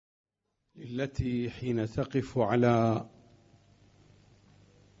التي حين تقف على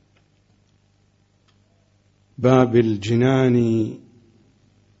باب الجنان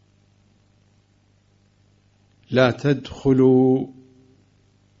لا تدخل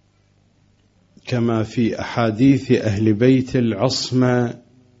كما في أحاديث أهل بيت العصمة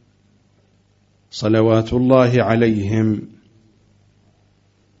صلوات الله عليهم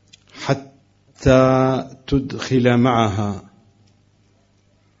حتى تدخل معها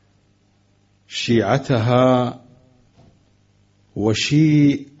شيعتها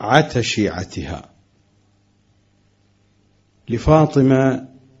وشيعة شيعتها. لفاطمة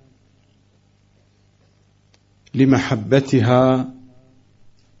لمحبتها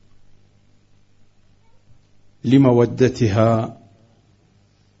لمودتها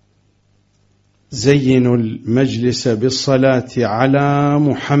زينوا المجلس بالصلاة على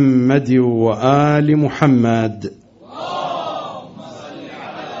محمد وآل محمد. اللهم صل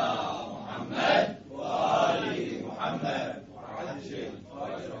على محمد وآل محمد وعجل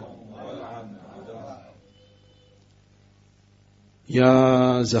فرجهم والعن أعداءهم.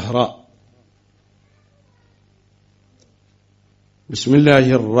 يا زهراء، بسم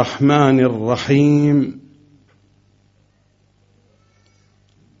الله الرحمن الرحيم.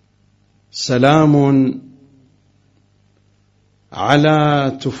 سلام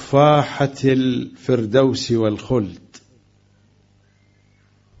على تفاحة الفردوس والخلد.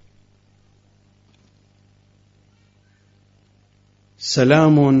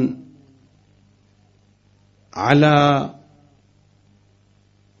 سلام على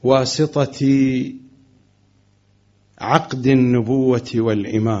واسطة عقد النبوة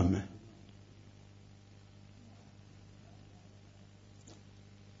والإمامة.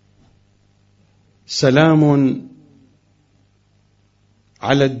 سلام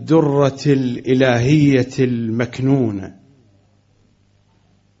على الدرة الإلهية المكنونة.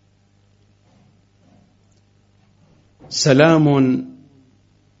 سلام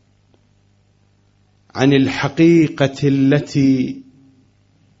عن الحقيقة التي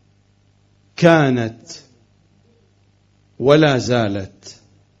كانت ولا زالت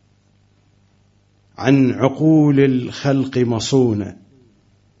عن عقول الخلق مصونة.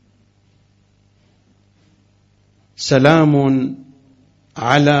 سلام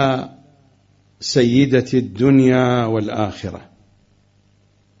على سيدة الدنيا والآخرة.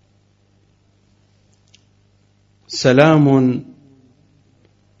 سلام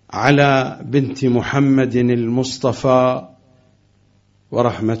على بنت محمد المصطفى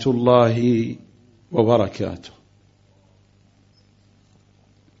ورحمة الله وبركاته.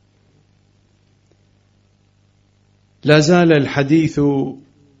 لا زال الحديث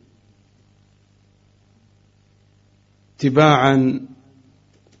تباعا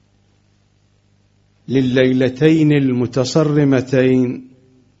لليلتين المتصرمتين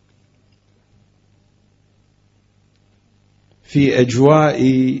في أجواء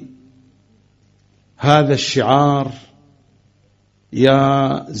هذا الشعار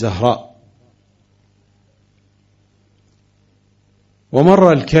يا زهراء.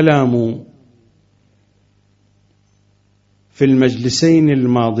 ومر الكلام في المجلسين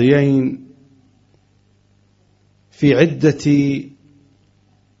الماضيين في عدة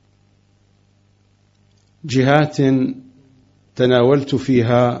جهات تناولت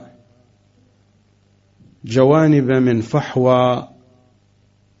فيها جوانب من فحوى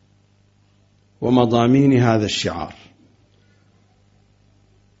ومضامين هذا الشعار،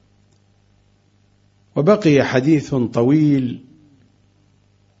 وبقي حديث طويل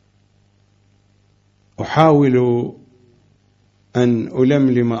أحاول أن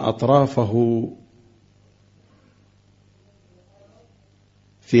ألملم أطرافه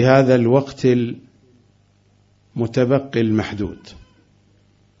في هذا الوقت المتبقي المحدود.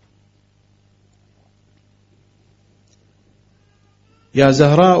 يا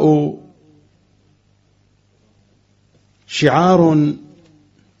زهراء شعار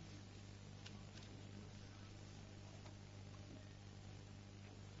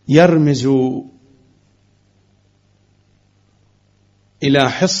يرمز إلى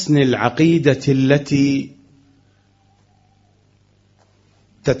حصن العقيدة التي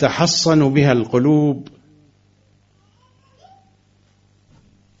تتحصن بها القلوب.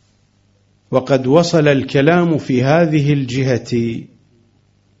 وقد وصل الكلام في هذه الجهة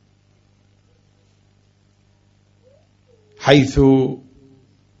حيث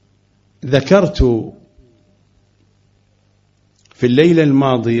ذكرت في الليلة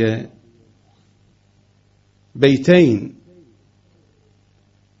الماضية بيتين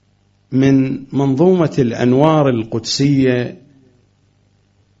من منظومة الأنوار القدسية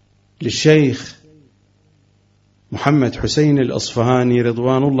للشيخ محمد حسين الأصفهاني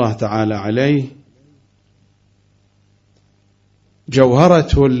رضوان الله تعالى عليه: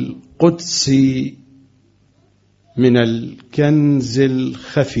 جوهرة القدس من الكنز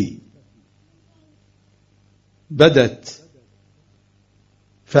الخفي، بدت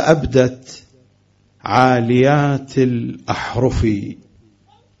فأبدت عاليات الأحرف،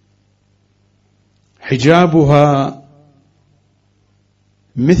 حجابها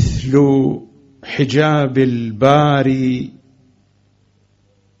مثل حجاب الباري،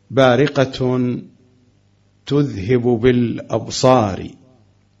 بارقة تذهب بالأبصار.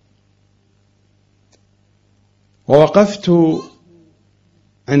 ووقفت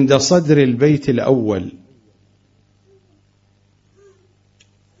عند صدر البيت الأول: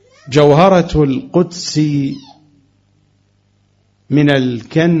 جوهرة القدس من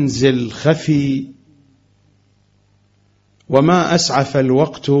الكنز الخفي، وما أسعف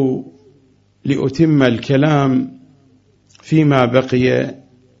الوقت لأتم الكلام فيما بقي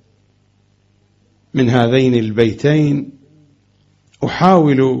من هذين البيتين.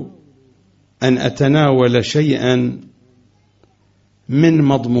 أحاول أن أتناول شيئا من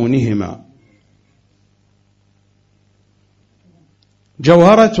مضمونهما.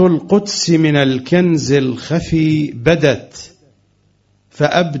 جوهرة القدس من الكنز الخفي، بدت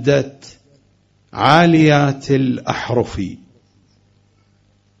فأبدت عاليات الأحرف.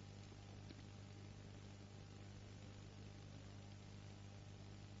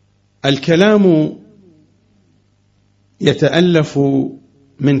 الكلام يتألف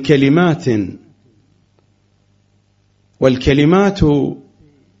من كلمات، والكلمات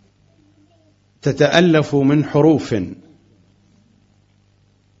تتألف من حروف.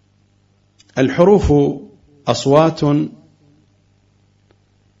 الحروف أصوات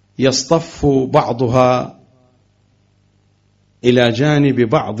يصطف بعضها إلى جانب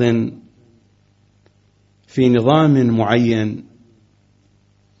بعض في نظام معين،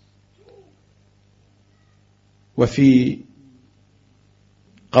 وفي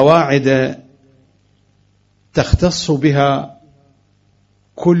قواعد تختص بها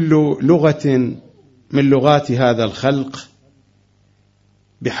كل لغة من لغات هذا الخلق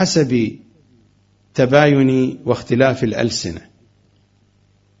بحسب تباين واختلاف الألسنة.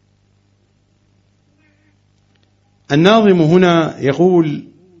 الناظم هنا يقول: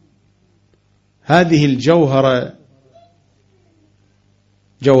 هذه الجوهرة،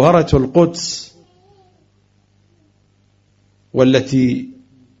 جوهرة القدس، والتي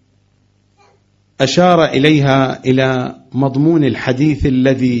أشار إليها إلى مضمون الحديث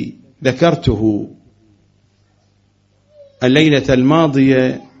الذي ذكرته الليلة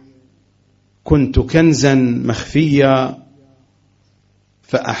الماضية: كنت كنزا مخفيا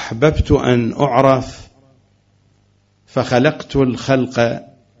فأحببت أن أعرف، فخلقت الخلق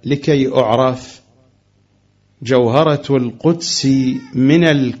لكي أعرف. جوهرة القدس من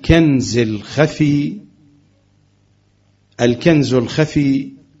الكنز الخفي. الكنز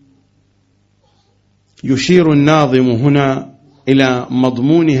الخفي يشير الناظم هنا إلى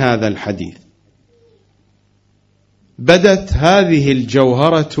مضمون هذا الحديث. بدت هذه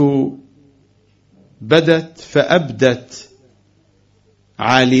الجوهرة، بدت فأبدت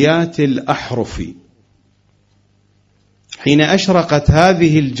عاليات الأحرف. حين أشرقت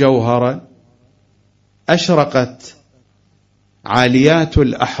هذه الجوهرة أشرقت عاليات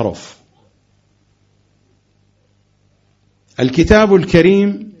الأحرف. الكتاب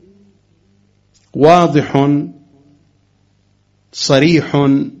الكريم واضح صريح،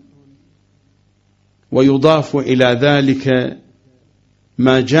 ويضاف إلى ذلك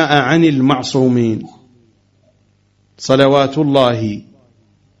ما جاء عن المعصومين صلوات الله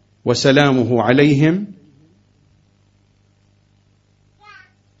وسلامه عليهم،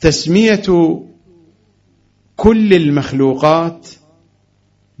 تسمية كل المخلوقات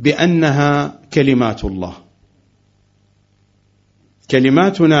بأنها كلمات الله.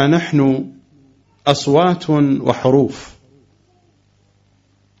 كلماتنا نحن أصوات وحروف،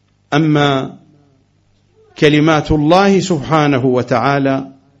 أما كلمات الله سبحانه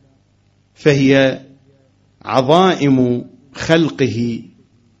وتعالى فهي عظائم خلقه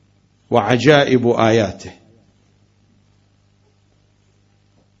وعجائب آياته.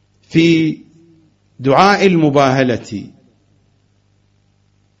 في دعاء المباهلة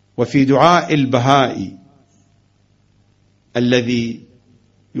وفي دعاء البهاء الذي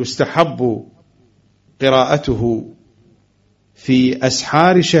يستحب قراءته في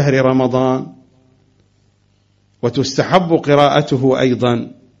أسحار شهر رمضان، وتستحب قراءته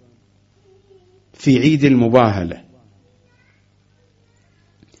أيضا في عيد المباهلة،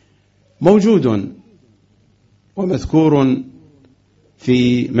 موجود ومذكور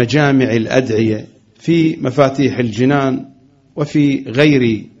في مجامع الأدعية في مفاتيح الجنان وفي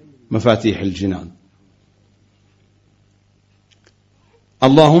غير مفاتيح الجنان.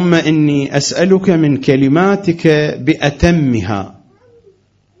 اللهم إني أسألك من كلماتك بأتمها،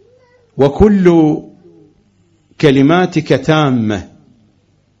 وكل كلماتك تامة.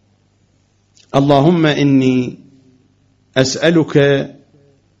 اللهم إني أسألك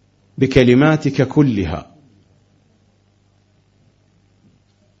بكلماتك كلها.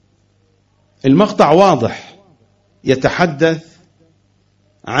 المقطع واضح، يتحدث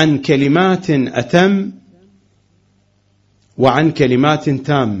عن كلمات أتم وعن كلمات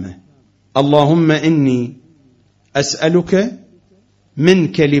تامة. اللهم إني أسألك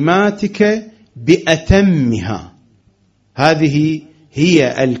من كلماتك بأتمها، هذه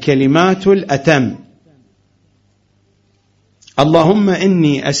هي الكلمات الأتم. اللهم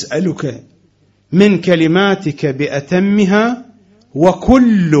إني أسألك من كلماتك بأتمها،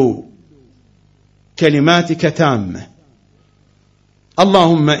 وكل كلماتك تامة.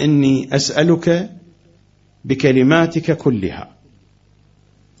 اللهم إني أسألك بكلماتك كلها.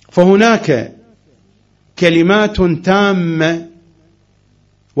 فهناك كلمات تامة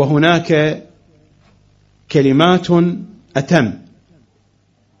وهناك كلمات أتم.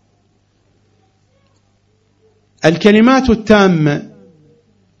 الكلمات التامة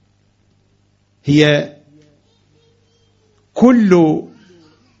هي كل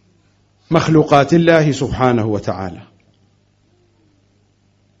مخلوقات الله سبحانه وتعالى،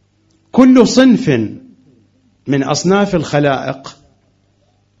 كل صنف من أصناف الخلائق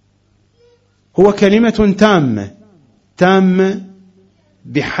هو كلمة تامة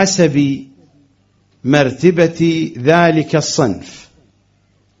بحسب مرتبة ذلك الصنف.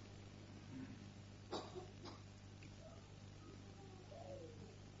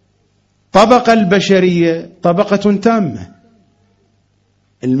 طبقة البشرية طبقة تامة.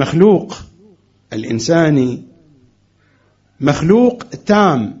 المخلوق الإنساني مخلوق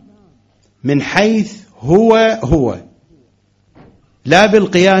تام من حيث هو لا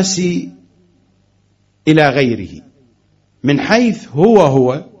بالقياس إلى غيره، من حيث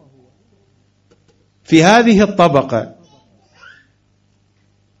هو في هذه الطبقة،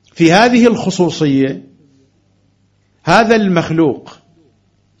 في هذه الخصوصية. هذا المخلوق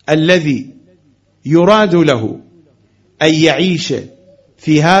الذي يراد له أن يعيش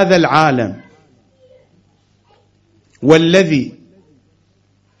في هذا العالم، والذي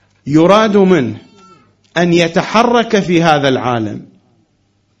يراد منه أن يتحرك في هذا العالم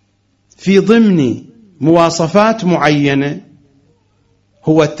في ضمن مواصفات معينة،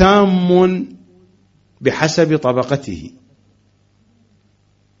 هو تام بحسب طبقته.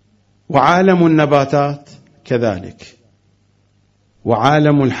 وعالم النباتات كذلك،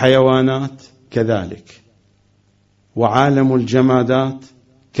 وعالم الحيوانات كذلك، وعالم الجمادات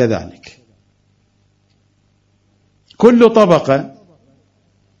كذلك. كل طبقة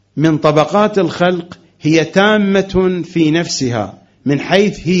من طبقات الخلق هي تامة في نفسها من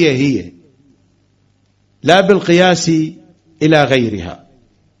حيث هي لا بالقياس إلى غيرها.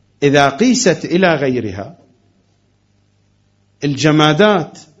 إذا قيست إلى غيرها،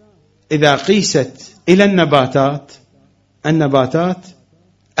 الجمادات إذا قيست إلى النباتات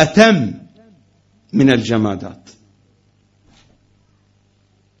أتم من الجمادات،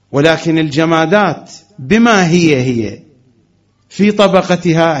 ولكن الجمادات بما هي في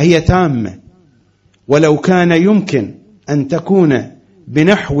طبقتها هي تامة، ولو كان يمكن أن تكون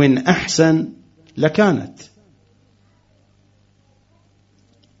بنحو أحسن لكانت،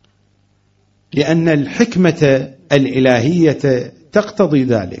 لأن الحكمة الإلهية تقتضي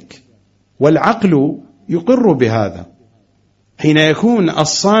ذلك، والعقل يقر بهذا. حين يكون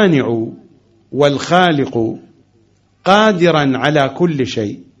الصانع والخالق قادرا على كل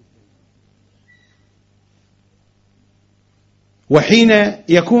شيء، وحين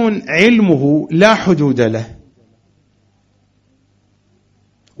يكون علمه لا حدود له،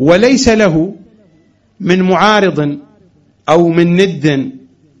 وليس له من معارض أو من ند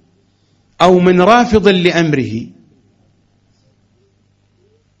أو من رافض لأمره،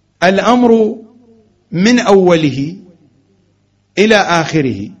 الأمر من أوله إلى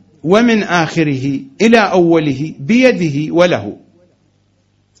آخره ومن آخره إلى أوله بيده،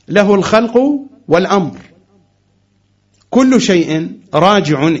 له الخلق والأمر، كل شيء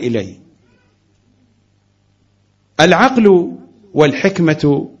راجع إليه. العقل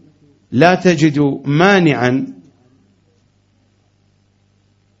والحكمة لا تجد مانعا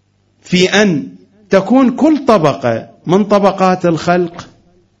في أن تكون كل طبقة من طبقات الخلق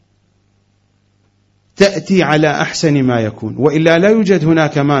تأتي على أحسن ما يكون، وإلا لا يوجد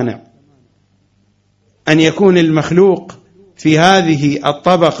هناك مانع أن يكون المخلوق في هذه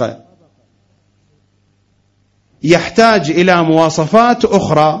الطبقة يحتاج إلى مواصفات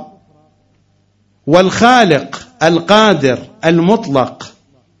أخرى، والخالق القادر المطلق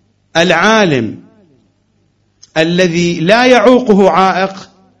العالم الذي لا يعوقه عائق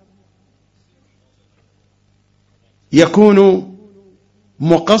يكون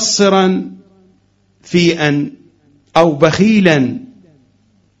مقصرا في أن أو بخيلا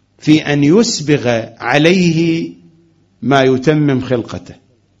في أن يسبغ عليه ما يتمم خلقته.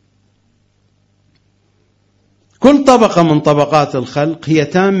 كل طبقة من طبقات الخلق هي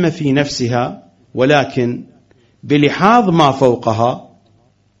تامة في نفسها، ولكن بلحاظ ما فوقها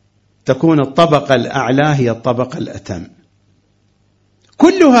تكون الطبقة الأعلى هي الطبقة الأتم.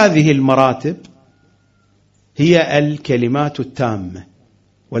 كل هذه المراتب هي الكلمات التامة،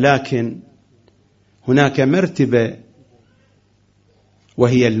 ولكن هناك مرتبة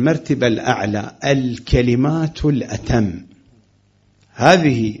وهي المرتبة الأعلى، الكلمات الأتم.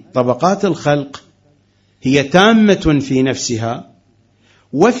 هذه طبقات الخلق هي تامة في نفسها،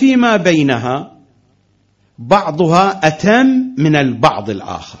 وفيما بينها بعضها أتم من البعض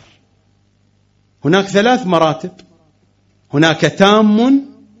الآخر. هناك 3 مراتب، هناك تام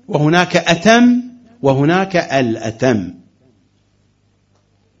وهناك أتم وهناك الأتم.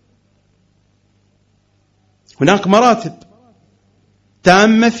 هناك مراتب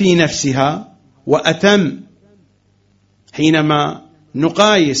تامة في نفسها وأتم حينما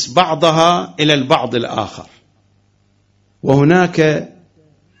نقايس بعضها إلى البعض الآخر، وهناك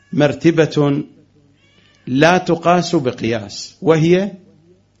مرتبة لا تقاس بقياس وهي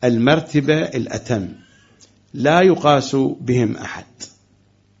المرتبة الأتم، لا يقاس بهم أحد.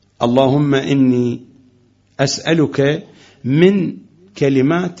 اللهم إني أسألك من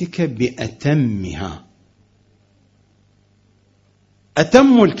كلماتك بأتمها.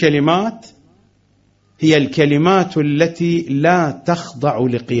 أتم الكلمات هي الكلمات التي لا تخضع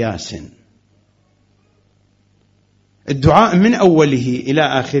لقياس. الدعاء من أوله إلى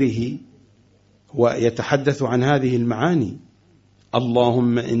آخره ويتحدث عن هذه المعاني.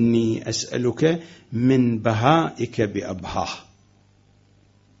 اللهم إني أسألك من بهائك بأبهاه،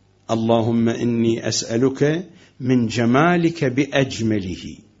 اللهم إني أسألك من جمالك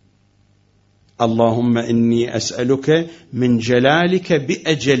بأجمله، اللهم إني أسألك من جلالك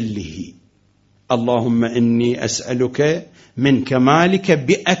بأجله، اللهم إني أسألك من كمالك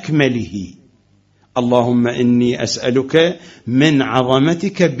بأكمله، اللهم إني أسألك من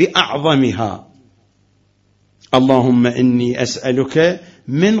عظمتك بأعظمها، اللهم إني أسألك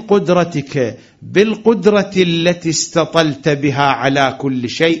من قدرتك بالقدرة التي استطلت بها على كل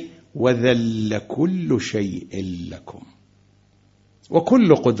شيء وذل كل شيء لكم،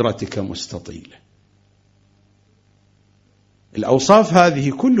 وكل قدرتك مستطيلة. الأوصاف هذه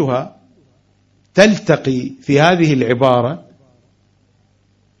كلها تلتقي في هذه العبارة: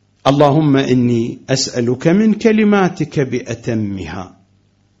 اللهم إني أسألك من كلماتك بأتمها.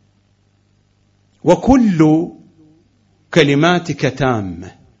 وكل كلماتك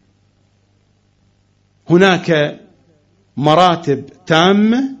تامة. هناك مراتب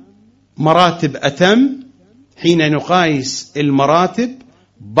تامة، مراتب أتم، حين نقايس المراتب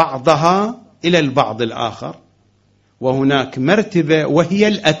بعضها إلى البعض الآخر، وهناك مرتبة وهي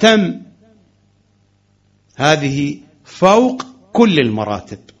الأتم، هذه فوق كل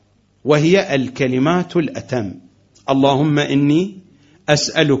المراتب وهي الكلمات الأتم. اللهم إني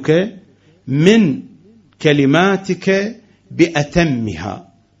أسألك من كلماتك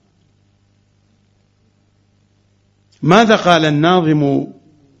بأتمها. ماذا قال الناظم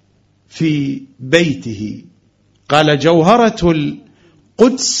في بيته؟ قال: جوهرة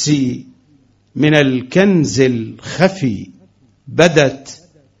القدس من الكنز الخفي بدت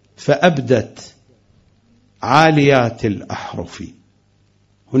فأبدت عاليات الأحرف.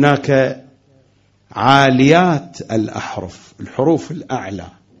 هناك عاليات الأحرف، الحروف الأعلى،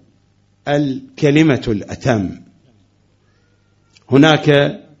 الكلمة الأتم.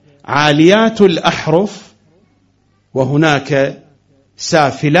 هناك عاليات الأحرف وهناك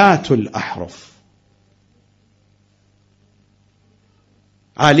سافلات الأحرف.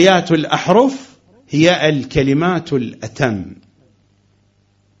 عاليات الأحرف هي الكلمات الأتم.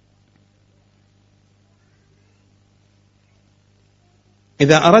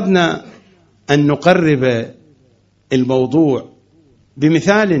 إذا أردنا أن نقرب الموضوع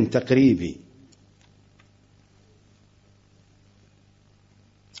بمثال تقريبي،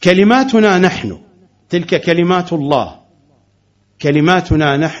 كلماتنا نحن، تلك كلمات الله،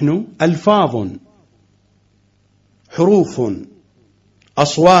 كلماتنا نحن ألفاظ، حروف،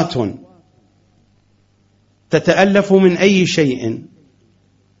 أصوات، تتألف من أي شيء؟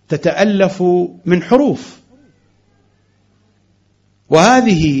 تتألف من حروف.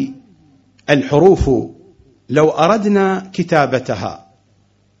 وهذه الحروف لو أردنا كتابتها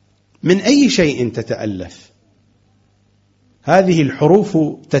من أي شيء تتألف؟ هذه الحروف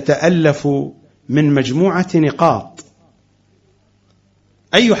تتألف من مجموعة نقاط.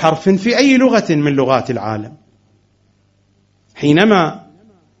 أي حرف في أي لغة من لغات العالم، حينما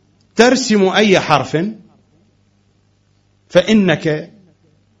ترسم أي حرف فإنك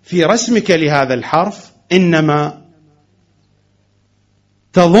في رسمك لهذا الحرف إنما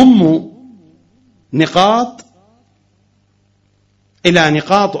تضم نقاط إلى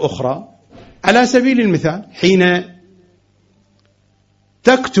نقاط أخرى. على سبيل المثال، حين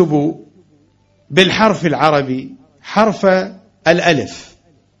تكتب بالحرف العربي حرف الألف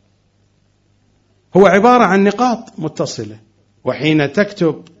هو عبارة عن نقاط متصلة، وحين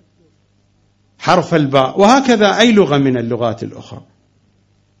تكتب حرف الباء، وهكذا أي لغة من اللغات الأخرى،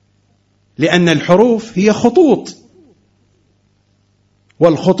 لأن الحروف هي خطوط،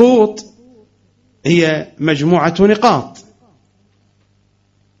 والخطوط هي مجموعة نقاط،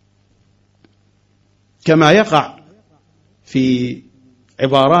 كما يقع في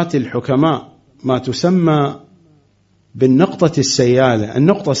عبارات الحكماء ما تسمى بالنقطة السيالة.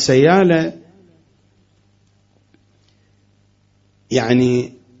 النقطة السيالة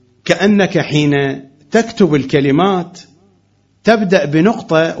يعني كأنك حين تكتب الكلمات تبدأ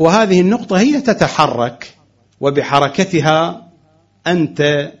بنقطة، وهذه النقطة هي تتحرك، وبحركتها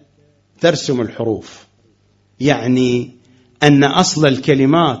أنت ترسم الحروف. يعني أن أصل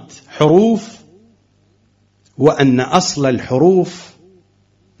الكلمات حروف، وأن أصل الحروف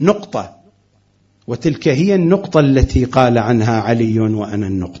نقطة، وتلك هي النقطة التي قال عنها علي وأنا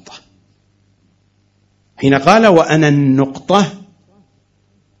النقطة. حين قال وأنا النقطة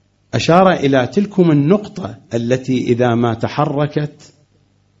أشار إلى تلكم النقطة التي إذا ما تحركت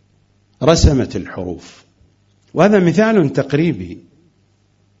رسمت الحروف. وهذا مثال تقريبي.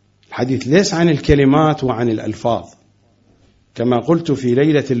 الحديث ليس عن الكلمات وعن الألفاظ. كما قلت في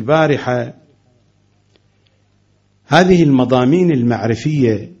ليلة البارحة، هذه المضامين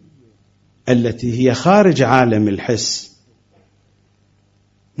المعرفية التي هي خارج عالم الحس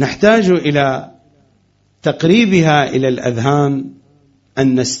نحتاج إلى تقريبها إلى الأذهان،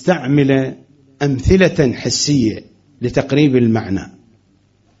 أن نستعمل أمثلة حسية لتقريب المعنى.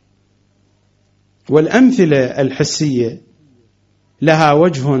 والأمثلة الحسية لها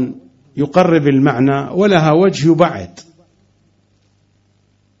وجه يقرب المعنى ولها وجه يبعد،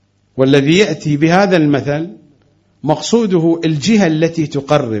 والذي يأتي بهذا المثل مقصوده الجهة التي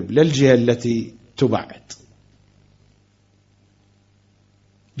تقرب لا الجهة التي تبعد.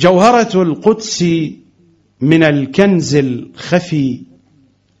 جوهرة القدس من الكنز الخفي،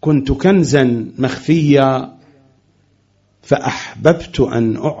 كنت كنزا مخفيا فأحببت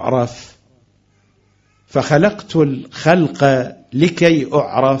أن أعرف، فخلقت الخلق لكي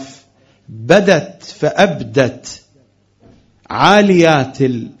أعرف، بدت فأبدت عاليات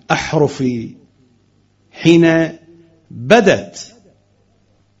الأحرف. حين بدت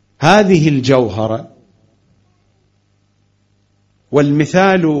هذه الجوهرة،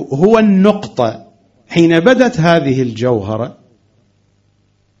 والمثال هو النقطة، حين بدت هذه الجوهرة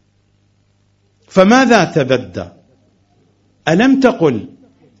فماذا تبدى؟ ألم تقل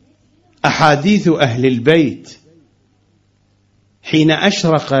أحاديث أهل البيت حين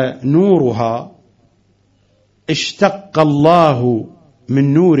أشرق نورها اشتق الله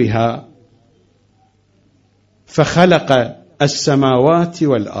من نورها فخلق السماوات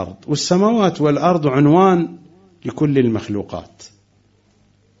والأرض. والسماوات والأرض عنوان لكل المخلوقات،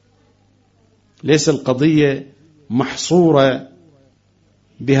 ليس القضية محصورة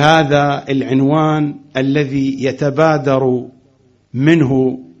بهذا العنوان الذي يتبادر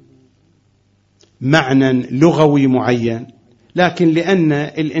منه معنى لغوي معين، لكن لأن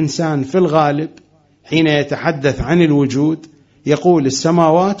الإنسان في الغالب حين يتحدث عن الوجود يقول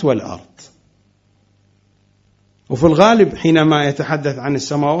السماوات والأرض، وفي الغالب حينما يتحدث عن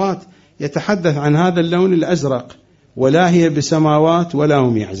السماوات يتحدث عن هذا اللون الأزرق، ولا هي بسماوات ولا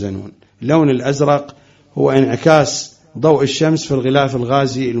هم يحزنون. اللون الأزرق هو انعكاس ضوء الشمس في الغلاف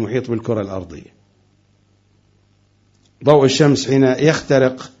الغازي المحيط بالكرة الأرضية. ضوء الشمس حين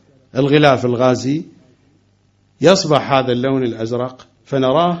يخترق الغلاف الغازي يصبح هذا اللون الأزرق،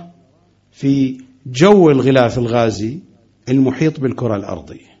 فنراه في جو الغلاف الغازي المحيط بالكرة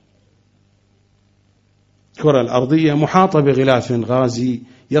الأرضية. الكرة الأرضية محاطة بغلاف غازي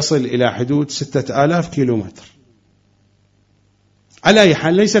يصل إلى حدود 6000 كيلومتر. على أي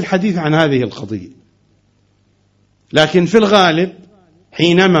حال ليس الحديث عن هذه القضية، لكن في الغالب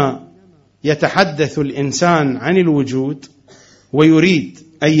حينما يتحدث الإنسان عن الوجود ويريد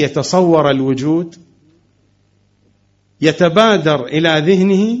أن يتصور الوجود يتبادر إلى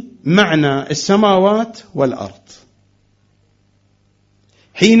ذهنه معنى السماوات والأرض.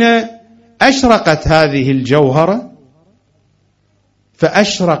 حين أشرقت هذه الجوهرة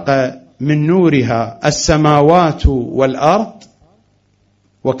فأشرق من نورها السماوات والأرض،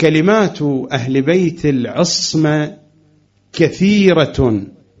 وكلمات أهل بيت العصمة كثيرة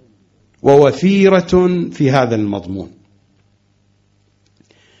ووفيرة في هذا المضمون.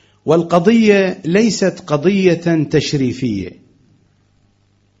 والقضية ليست قضية تشريفية،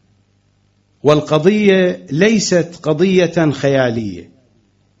 والقضية ليست قضية خيالية.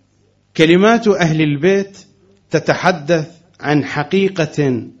 كلمات أهل البيت تتحدث عن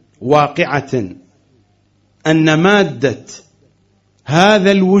حقيقة واقعة، أن مادة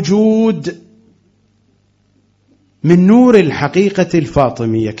هذا الوجود من نور الحقيقة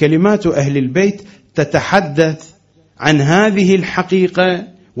الفاطمية. كلمات أهل البيت تتحدث عن هذه الحقيقة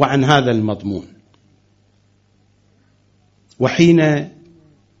وعن هذا المضمون. وحين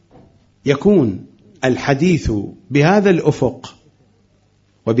يكون الحديث بهذا الأفق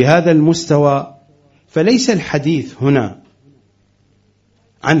وبهذا المستوى، فليس الحديث هنا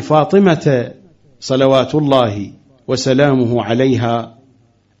عن فاطمة صلوات الله وسلامه عليها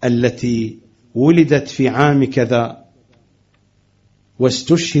التي ولدت في عام كذا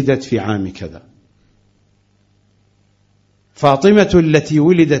واستشهدت في عام كذا. فاطمة التي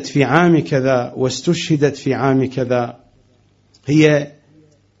ولدت في عام كذا واستشهدت في عام كذا هي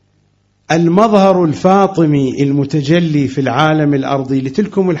المظهر الفاطمي المتجلي في العالم الأرضي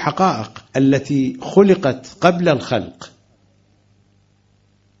لتلكم الحقائق التي خلقت قبل الخلق.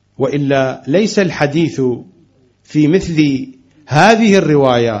 وإلا ليس الحديث في مثل هذه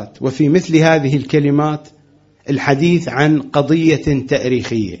الروايات وفي مثل هذه الكلمات الحديث عن قضية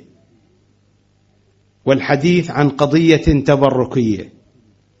تاريخية، والحديث عن قضية تبركية،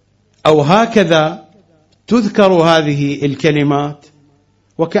 أو هكذا تذكر هذه الكلمات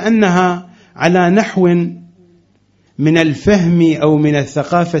وكأنها على نحو من الفهم أو من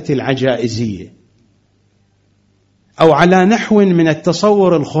الثقافة العجائزية، أو على نحو من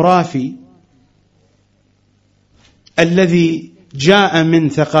التصور الخرافي الذي جاء من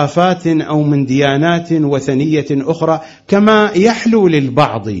ثقافات أو من ديانات وثنية أخرى، كما يحلو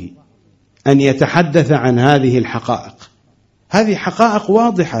للبعض أن يتحدث عن هذه الحقائق. هذه حقائق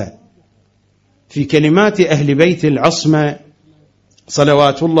واضحة في كلمات أهل بيت العصمة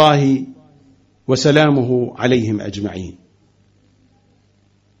صلوات الله وسلامه عليهم أجمعين.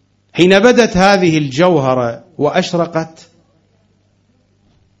 حين بدت هذه الجوهرة وأشرقت،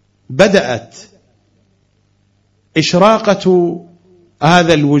 بدأت إشراقة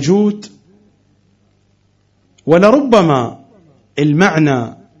هذا الوجود، ولربما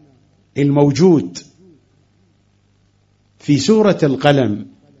المعنى الموجود في سورة القلم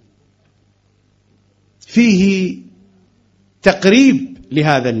فيه تقريب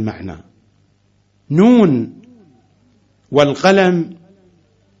لهذا المعنى. نون والقلم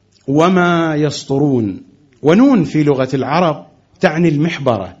وما يسطرون، ونون في لغة العرب تعني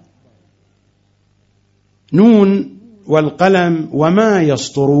المحبرة. نون والقلم وما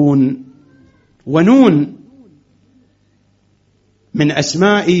يسطرون، ونون من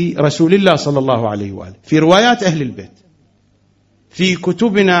أسماء رسول الله صلى الله عليه وآله في روايات أهل البيت، في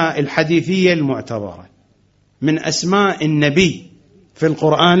كتبنا الحديثية المعتبرة. من أسماء النبي في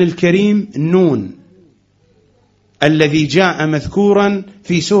القرآن الكريم نون الذي جاء مذكورا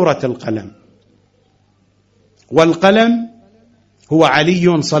في سورة القلم. والقلم هو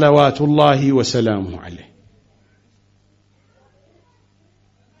علي صلوات الله وسلامه عليه.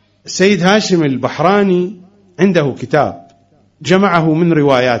 السيد هاشم البحراني عنده كتاب جمعه من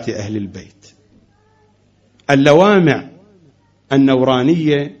روايات أهل البيت، اللوامع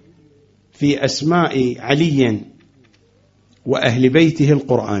النورانية في أسماء علي وأهل بيته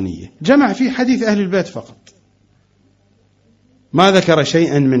القرآنية. جمع في حديث أهل البيت فقط، ما ذكر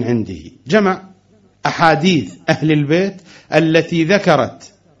شيئا من عنده. جمع أحاديث أهل البيت التي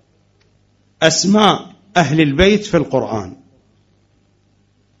ذكرت أسماء أهل البيت في القرآن.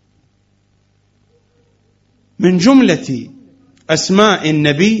 من جملة أسماء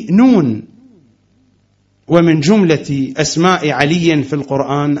النبي نون، ومن جملة أسماء علي في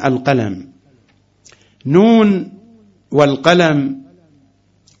القرآن القلم. نون والقلم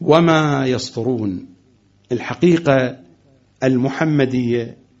وما يسطرون، الحقيقة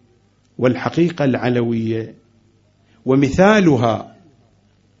المحمدية والحقيقة العلوية، ومثالها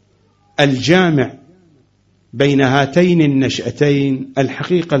الجامع بين هاتين النشأتين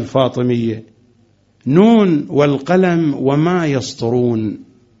الحقيقة الفاطمية. نون والقلم وما يسطرون،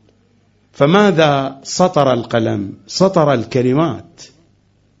 فماذا سطر القلم؟ سطر الكلمات.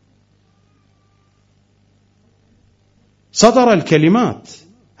 سطر الكلمات،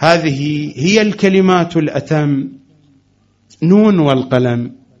 هذه هي الكلمات الأتم، نون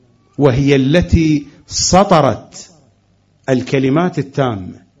والقلم، وهي التي سطرت الكلمات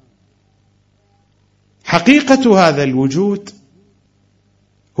التامة. حقيقة هذا الوجود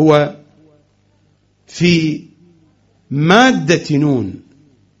هو في مادة نون.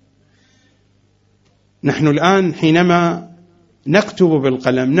 نحن الآن حينما نكتب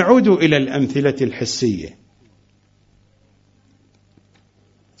بالقلم نعود إلى الأمثلة الحسية.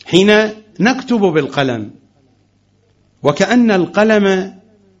 حين نكتب بالقلم وكأن القلم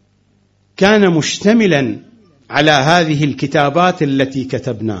كان مشتملا على هذه الكتابات التي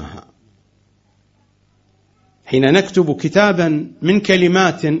كتبناها. حين نكتب كتابا من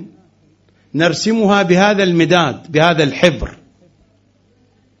كلمات نرسمها بهذا المداد، بهذا الحبر،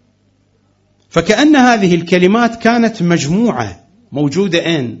 فكأن هذه الكلمات كانت مجموعة موجودة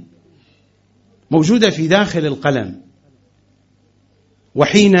في داخل القلم.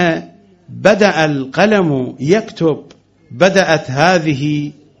 وحين بدأ القلم يكتب بدأت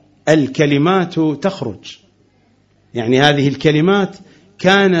هذه الكلمات تخرج، يعني هذه الكلمات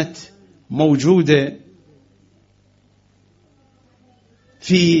كانت موجودة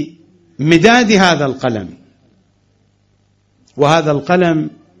في مداد هذا القلم، وهذا القلم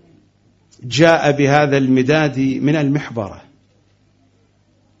جاء بهذا المداد من المحبرة.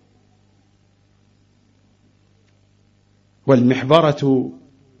 والمحبرة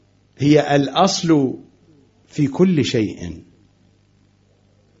هي الأصل في كل شيء،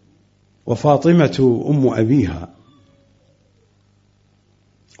 وفاطمة أم أبيها،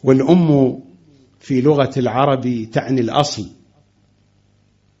 والأم في لغة العرب تعني الأصل.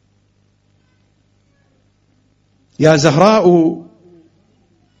 يا زهراء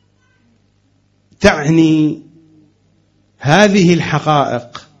تعني هذه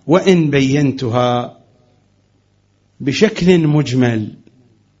الحقائق وإن بينتها بشكل مجمل،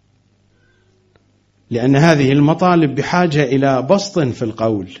 لأن هذه المطالب بحاجة إلى بسط في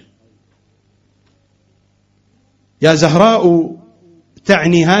القول. يا زهراء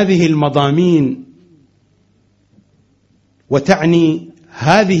تعني هذه المضامين وتعني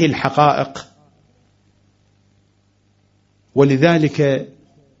هذه الحقائق، ولذلك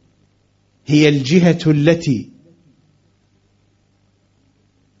هي الجهة التي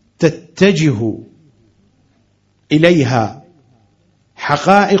تتجه إليها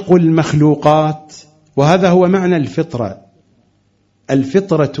حقائق المخلوقات، وهذا هو معنى الفطرة.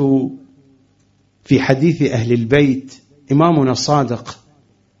 الفطرة في حديث أهل البيت إمامنا الصادق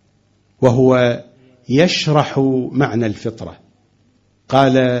وهو يشرح معنى الفطرة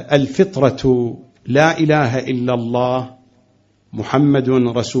قال: الفطرة لا إله إلا الله محمد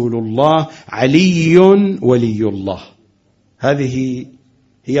رسول الله علي ولي الله. هذه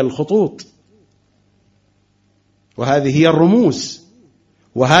هي الخطوط، وهذه هي الرموز،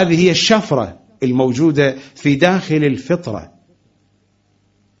 وهذه هي الشفرة الموجودة في داخل الفطرة،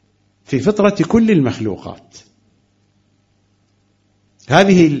 في فطرة كل المخلوقات.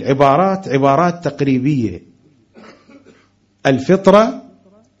 هذه العبارات عبارات تقريبية: الفطرة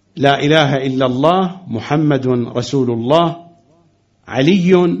لا إله إلا الله محمد رسول الله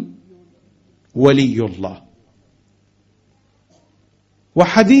علي ولي الله.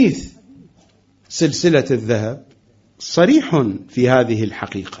 وحديث سلسلة الذهب صريح في هذه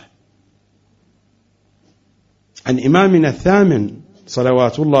الحقيقة عن إمامنا الثامن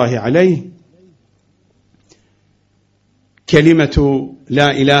صلوات الله عليه: كلمة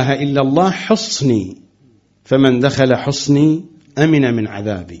لا إله إلا الله حصني، فمن دخل حصني أمن من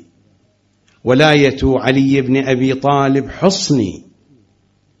عذابي. ولاية علي بن أبي طالب حصني،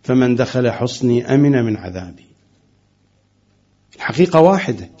 فمن دخل حصني أمن من عذابي. الحقيقة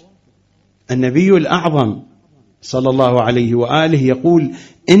واحدة. النبي الأعظم صلى الله عليه وآله يقول: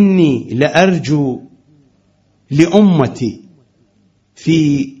 إني لأرجو لأمتي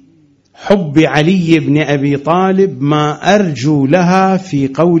في حب علي بن أبي طالب ما أرجو لها في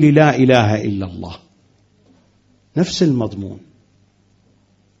قول لا إله إلا الله. نفس المضمون: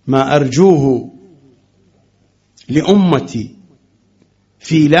 ما أرجوه لأمتي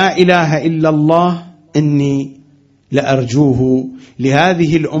في لا إله إلا الله إني لأرجوه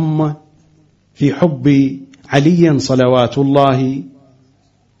لهذه الأمة في حب علي صلوات الله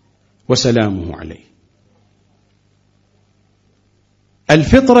وسلامه عليه.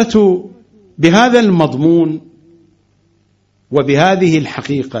 الفطرة بهذا المضمون وبهذه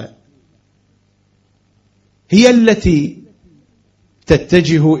الحقيقة هي التي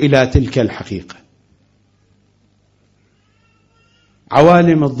تتجه إلى تلك الحقيقة.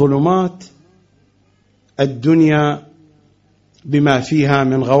 عوالم الظلمات، الدنيا بما فيها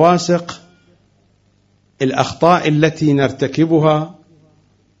من غواسق، الأخطاء التي نرتكبها،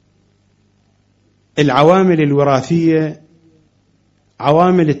 العوامل الوراثية،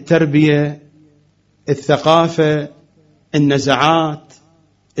 عوامل التربية، الثقافة، النزعات،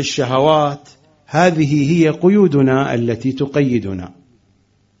 الشهوات، هذه هي قيودنا التي تقيدنا.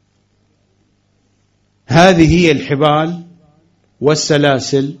 هذه هي الحبال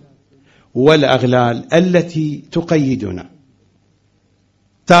والسلاسل والأغلال التي تقيدنا.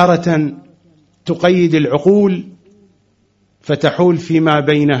 تارة تقيد العقول فتحول فيما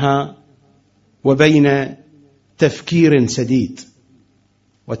بينها وبين تفكير سديد،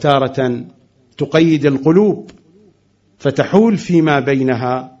 وتارة تقيد القلوب فتحول فيما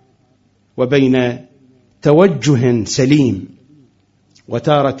بينها وبين توجه سليم،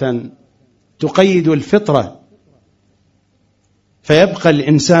 وتارة تقيد الفطرة فيبقى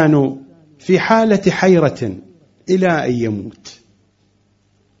الإنسان في حالة حيرة إلى أن يموت.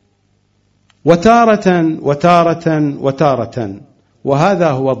 وتارة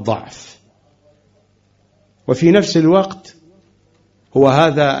وهذا هو الضعف، وفي نفس الوقت هو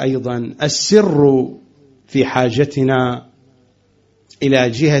هذا أيضا السر في حاجتنا إلى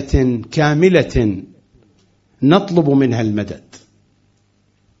جهة كاملة نطلب منها المدد،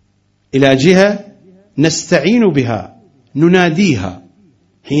 إلى جهة نستعين بها، نناديها.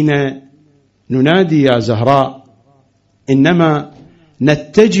 حين ننادي يا زهراء إنما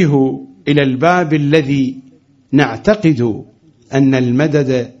نتجه إلى الباب الذي نعتقد أن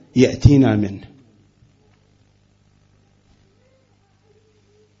المدد يأتينا منه.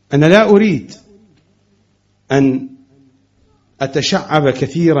 أنا لا أريد أن أتشعب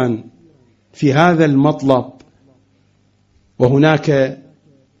كثيرا في هذا المطلب، وهناك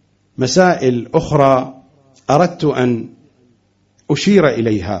مسائل أخرى أردت أن أشير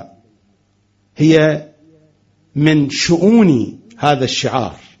إليها، هي من شؤون هذا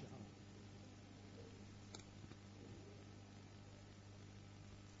الشعار.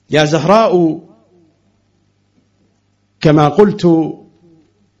 يا زهراء كما قلت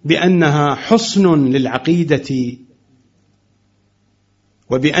بأنها حصن للعقيدة،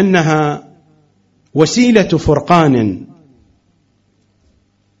 وبأنها وسيلة فرقان،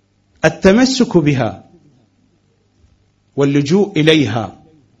 التمسك بها واللجوء إليها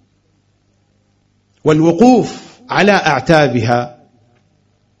والوقوف على أعتابها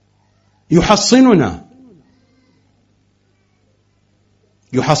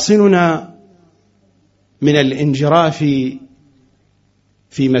يحصننا من الانجراف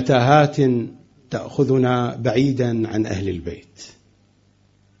في متاهات تأخذنا بعيدا عن أهل البيت.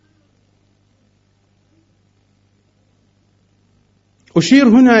 أشير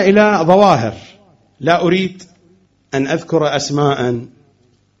هنا إلى ظواهر، لا أريد أن أذكر أسماء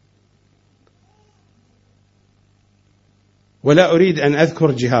ولا أريد أن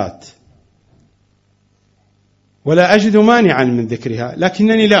أذكر جهات، ولا أجد مانعا من ذكرها،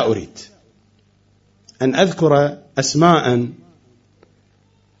 لكنني لا أريد أن أذكر أسماء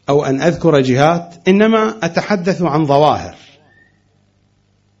أو أن أذكر جهات، إنما أتحدث عن ظواهر.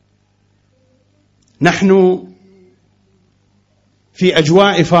 نحن في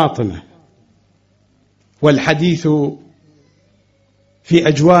أجواء فاطمة، والحديث في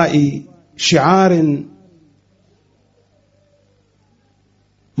أجواء شعار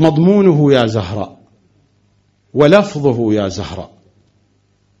مضمونه يا زهراء ولفظه يا زهراء.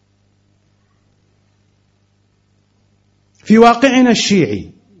 في واقعنا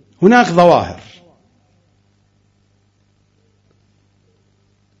الشيعي هناك ظواهر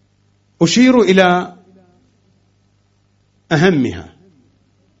أشير إلى أهمها.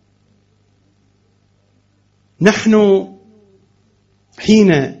 نحن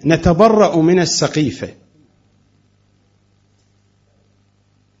حين نتبرأ من السقيفة،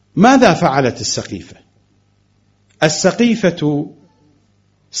 ماذا فعلت السقيفة؟ السقيفة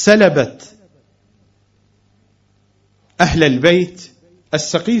سلبت أهل البيت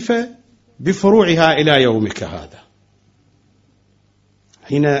السقيفة بفروعها إلى يومك هذا.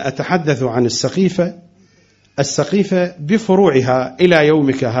 حين أتحدث عن السقيفة بفروعها إلى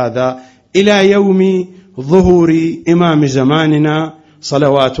يومك هذا، إلى يوم ظهور إمام زماننا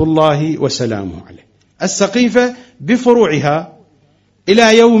صلوات الله وسلامه عليه. السقيفة بفروعها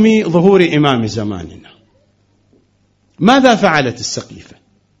إلى يوم ظهور إمام زماننا. ماذا فعلت السقيفة؟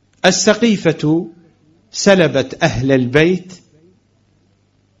 السقيفة سلبت أهل البيت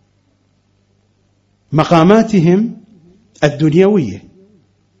مقاماتهم الدنيوية،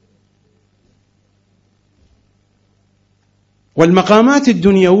 والمقامات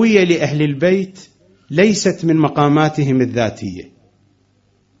الدنيوية لأهل البيت ليست من مقاماتهم الذاتية،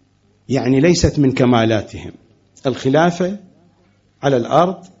 يعني ليست من كمالاتهم. الخلافة على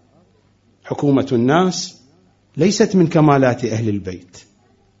الأرض حكومة الناس ليست من كمالات أهل البيت.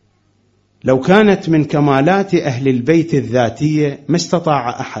 لو كانت من كمالات أهل البيت الذاتية ما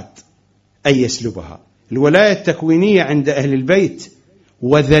استطاع أحد أن يسلبها. الولاية التكوينية عند أهل البيت: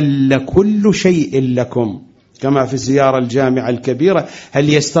 وذل كل شيء لكم، كما في الزيارة الجامعة الكبيرة. هل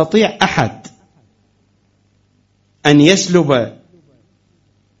يستطيع أحد أن يسلب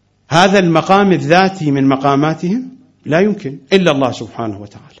هذا المقام الذاتي من مقاماتهم؟ لا يمكن، إلا الله سبحانه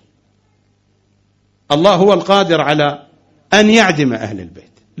وتعالى. الله هو القادر على أن يعدم أهل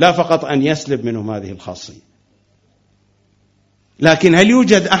البيت، لا فقط أن يسلب منهم هذه الخاصية. لكن هل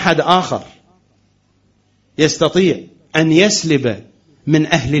يوجد أحد آخر يستطيع أن يسلب من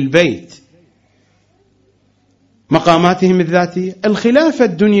أهل البيت مقاماتهم الذاتية؟ الخلافة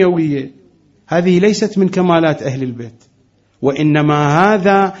الدنيوية هذه ليست من كمالات أهل البيت، وإنما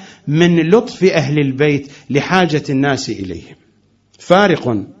هذا من لطف أهل البيت لحاجة الناس إليهم.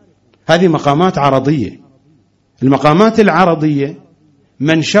 فارق. هذه مقامات عرضية. المقامات العرضية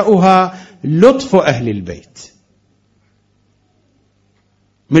منشأها لطف أهل البيت.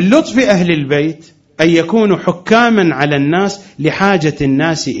 من لطف أهل البيت أن يكونوا حكاما على الناس لحاجة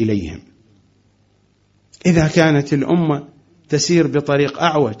الناس إليهم. إذا كانت الأمة تسير بطريق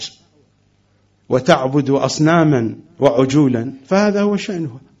أعوج وتعبد أصناما وعجولا فهذا هو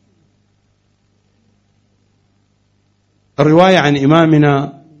شأنها. الرواية عن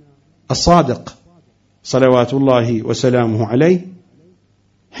إمامنا الصادق صلوات الله وسلامه عليه: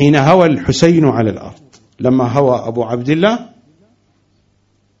 حين هوى الحسين على الأرض، لما هوى أبو عبد الله،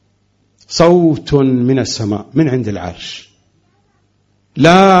 صوت من السماء من عند العرش: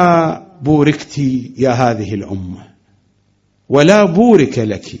 لا بوركتي يا هذه الأمة، ولا بورك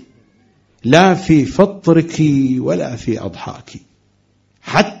لك، لا في فطرك ولا في أضحاك،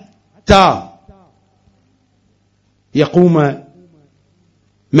 حتى يقوم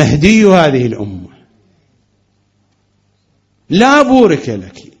مهدي هذه الأمة. لا بورك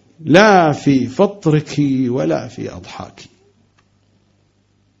لك، لا في فطرك ولا في أضحاك.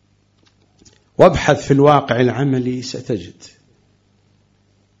 وابحث في الواقع العملي ستجد.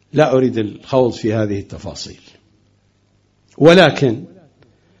 لا أريد الخوض في هذه التفاصيل، ولكن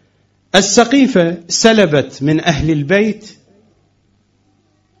السقيفة سلبت من أهل البيت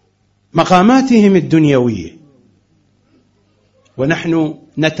مقاماتهم الدنيوية، ونحن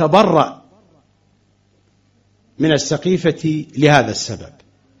نتبرأ من السقيفة لهذا السبب.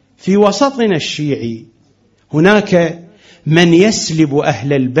 في وسطنا الشيعي هناك من يسلب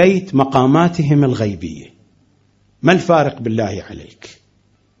أهل البيت مقاماتهم الغيبية. ما الفارق بالله عليك؟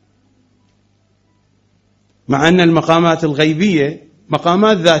 مع أن المقامات الغيبية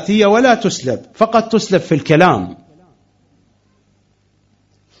مقامات ذاتية ولا تسلب، فقط تسلب في الكلام.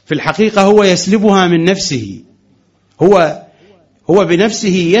 في الحقيقة هو يسلبها من نفسه، هو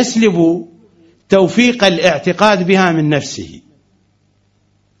بنفسه يسلب توفيق الاعتقاد بها من نفسه،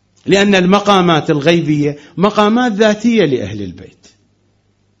 لأن المقامات الغيبية مقامات ذاتية لأهل البيت.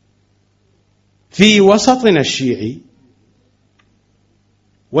 في وسطنا الشيعي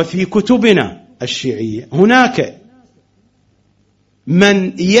وفي كتبنا الشيعية هناك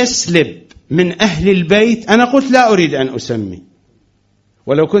من يسلب من أهل البيت. أنا قلت لا أريد أن أسمي،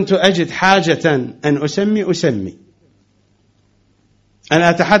 ولو كنت أجد حاجة أن أسمي. أنا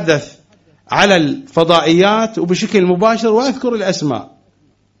أتحدث على الفضائيات وبشكل مباشر وأذكر الأسماء،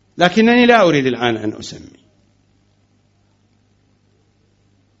 لكنني لا أريد الآن أن أسمي.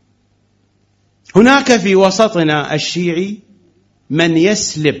 هناك في وسطنا الشيعي من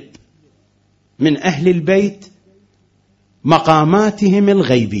يسلب من أهل البيت مقاماتهم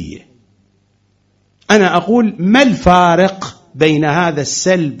الغيبية. أنا أقول: ما الفارق بين هذا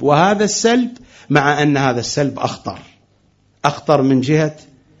السلب وهذا السلب، مع أن هذا السلب أخطر من جهة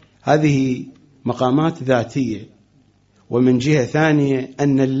هذه مقامات ذاتية، ومن جهة ثانية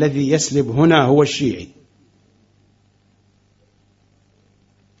أن الذي يسلب هنا هو الشيعي.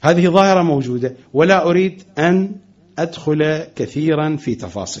 هذه ظاهرة موجودة ولا أريد أن أدخل كثيرا في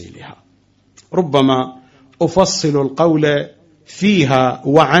تفاصيلها، ربما أفصل القول فيها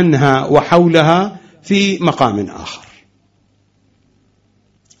وعنها وحولها في مقام آخر.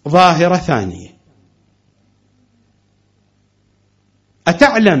 ظاهرة ثانية: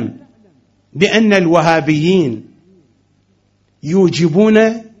 أتعلم بأن الوهابيين يوجبون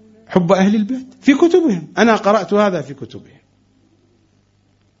حب أهل البيت في كتبهم؟ أنا قرأت هذا في كتبهم،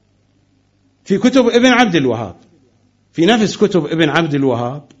 في كتب ابن عبد الوهاب، في نفس كتب ابن عبد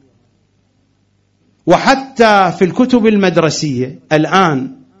الوهاب، وحتى في الكتب المدرسية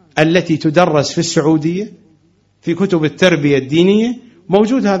الآن التي تدرس في السعودية، في كتب التربية الدينية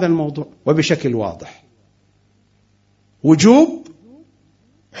موجود هذا الموضوع وبشكل واضح: وجوب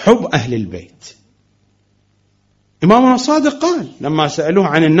حب أهل البيت. إمامنا الصادق قال لما سألوه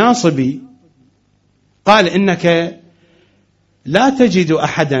عن الناصبي قال إنك لا تجد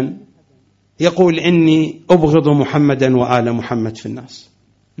أحدا يقول إني أبغض محمدا وآل محمد في الناس،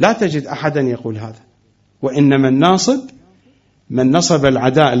 لا تجد أحدا يقول هذا، وإنما الناصب من نصب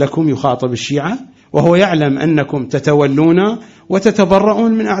العداء لكم يخاطب الشيعة وهو يعلم أنكم تتولون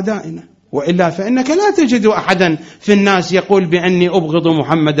وتتبرؤون من أعدائنا، وإلا فإنك لا تجد أحدا في الناس يقول بأني أبغض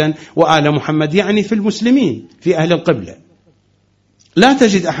محمدا وآل محمد، يعني في المسلمين في أهل القبلة لا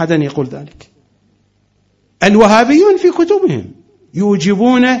تجد أحدا يقول ذلك. الوهابيون في كتبهم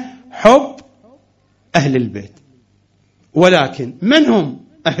يوجبون حب أهل البيت، ولكن من هم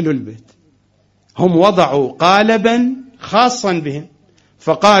أهل البيت؟ هم وضعوا قالبا خاصا بهم،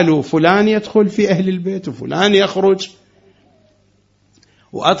 فقالوا فلان يدخل في أهل البيت وفلان يخرج،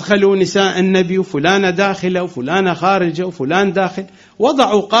 وأدخلوا نساء النبي وفلان داخله وفلان خارجه وفلان داخل،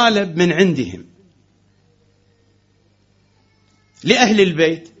 وضعوا قالب من عندهم لأهل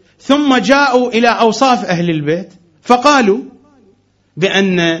البيت، ثم جاءوا إلى أوصاف أهل البيت فقالوا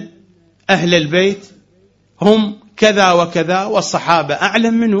بأن أهل البيت هم كذا وكذا، والصحابة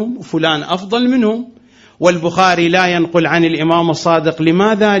أعلم منهم وفلان أفضل منهم. والبخاري لا ينقل عن الإمام الصادق،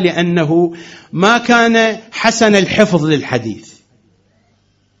 لماذا؟ لأنه ما كان حسن الحفظ للحديث،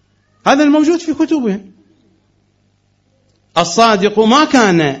 هذا الموجود في كتبهم. الصادق ما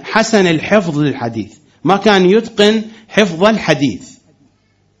كان حسن الحفظ للحديث، ما كان يتقن حفظ الحديث.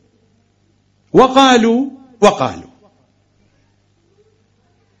 وقالوا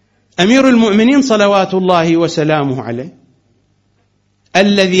أمير المؤمنين صلوات الله وسلامه عليه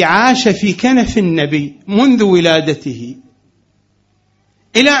الذي عاش في كنف النبي منذ ولادته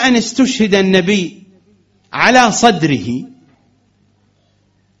إلى أن استشهد النبي على صدره،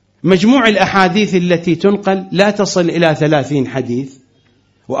 مجموع الأحاديث التي تنقل لا تصل إلى 30 حديث.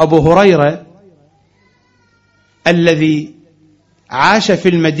 وأبو هريرة الذي عاش في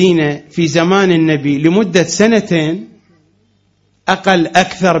المدينة في زمان النبي لمدة 2 سنين أقل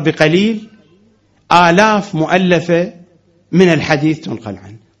أكثر بقليل آلاف مؤلفة من الحديث تنقل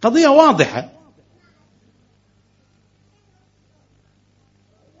عنه. قضية واضحة.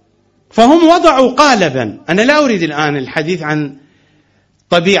 فهم وضعوا قالبا. أنا لا أريد الآن الحديث عن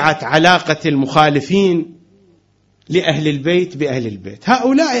طبيعة علاقة المخالفين لأهل البيت بأهل البيت،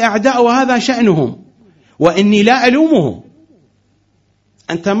 هؤلاء أعداء وهذا شأنهم، وإني لا ألومهم.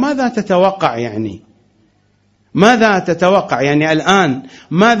 أنت ماذا تتوقع؟ يعني ماذا تتوقع؟ يعني الآن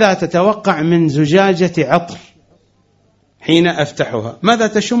ماذا تتوقع من زجاجة عطر حين أفتحها؟ ماذا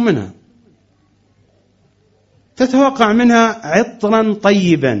تشم منها؟ تتوقع منها عطرا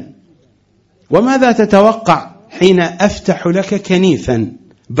طيبا. وماذا تتوقع حين أفتح لك كنيفا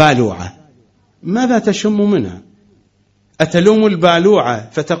بالوعة؟ ماذا تشم منها؟ أتلوم البالوعة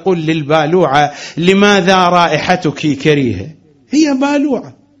فتقول للبالوعة لماذا رائحتك كريهة؟ هي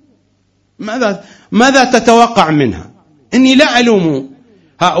بالوعة. ماذا تتوقع منها؟ إني لا ألوم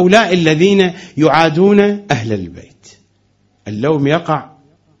هؤلاء الذين يعادون أهل البيت، اللوم يقع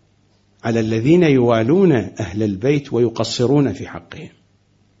على الذين يوالون أهل البيت ويقصرون في حقهم.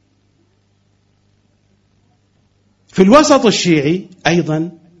 في الوسط الشيعي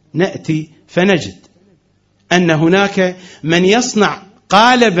أيضا نأتي فنجد أن هناك من يصنع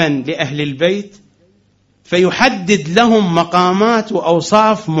قالبا لأهل البيت فيحدد لهم مقامات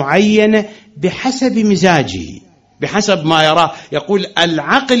وأوصاف معينة بحسب مزاجه، بحسب ما يراه. يقول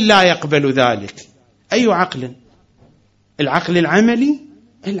العقل لا يقبل ذلك. أي عقل؟ العقل العملي؟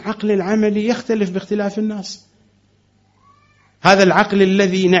 العقل العملي يختلف باختلاف الناس. هذا العقل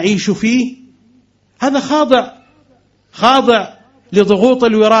الذي نعيش فيه هذا خاضع لضغوط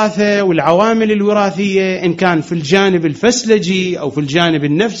الوراثة والعوامل الوراثية، إن كان في الجانب الفسلجي أو في الجانب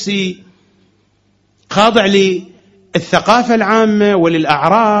النفسي، خاضع للثقافة العامة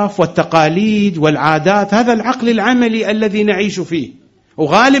وللأعراف والتقاليد والعادات. هذا العقل العملي الذي نعيش فيه.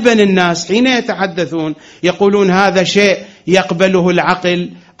 وغالبا الناس حين يتحدثون يقولون هذا شيء يقبله العقل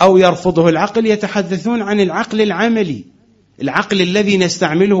أو يرفضه العقل، يتحدثون عن العقل العملي، العقل الذي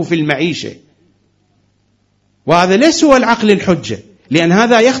نستعمله في المعيشة. وهذا ليس هو العقل الحجة، لأن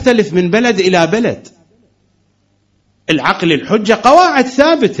هذا يختلف من بلد إلى بلد. العقل الحجة قواعد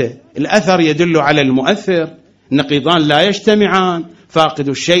ثابتة، الأثر يدل على المؤثر، نقيضان لا يجتمعان، فاقد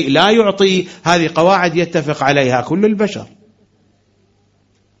الشيء لا يعطي، هذه قواعد يتفق عليها كل البشر.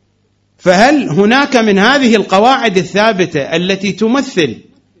 فهل هناك من هذه القواعد الثابتة التي تمثل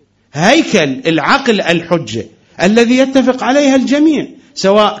هيكل العقل الحجة الذي يتفق عليها الجميع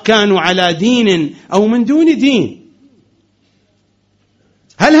سواء كانوا على دين أو من دون دين؟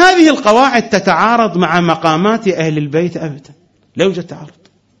 هل هذه القواعد تتعارض مع مقامات أهل البيت؟ أبدا، لا يوجد تعارض.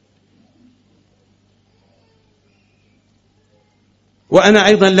 وأنا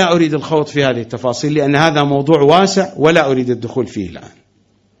أيضا لا أريد الخوض في هذه التفاصيل لأن هذا موضوع واسع ولا أريد الدخول فيه الآن.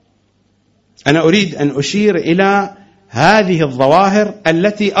 أنا أريد أن أشير إلى هذه الظواهر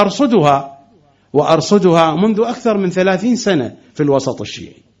التي أرصدها منذ أكثر من 30 سنة في الوسط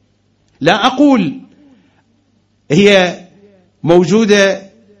الشيعي. لا أقول هي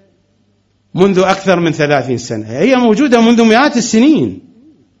موجودة منذ أكثر من 30 سنة، هي موجودة منذ مئات السنين،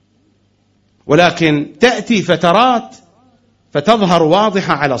 ولكن تأتي فترات فتظهر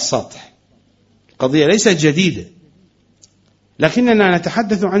واضحة على السطح. القضية ليست جديدة، لكننا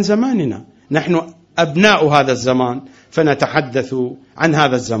نتحدث عن زماننا، نحن أبناء هذا الزمان فنتحدث عن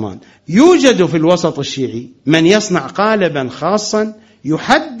هذا الزمان. يوجد في الوسط الشيعي من يصنع قالبا خاصا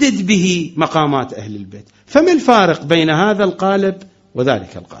يحدد به مقامات أهل البيت، فما الفارق بين هذا القالب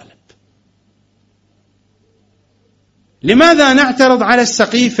وذلك القالب؟ لماذا نعترض على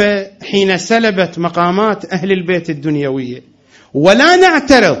السقيفة حين سلبت مقامات أهل البيت الدنيوية، ولا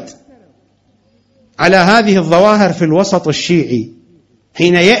نعترض على هذه الظواهر في الوسط الشيعي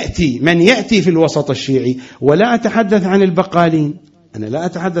حين يأتي من يأتي في الوسط الشيعي؟ ولا أتحدث عن البقالين، أنا لا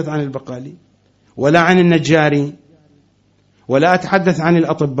أتحدث عن البقالين ولا عن النجارين ولا أتحدث عن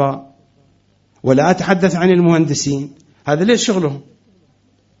الأطباء ولا أتحدث عن المهندسين، هذا ليس شغلهم،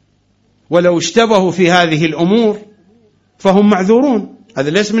 ولو اشتبهوا في هذه الأمور فهم معذورون، هذا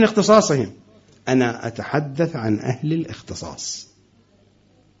ليس من اختصاصهم. أنا أتحدث عن أهل الاختصاص.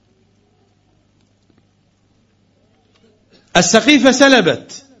 السقيفة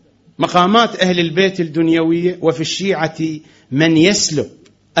سلبت مقامات أهل البيت الدنيوية، وفي الشيعة من يسلب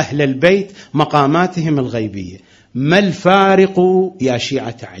أهل البيت مقاماتهم الغيبية. ما الفارق يا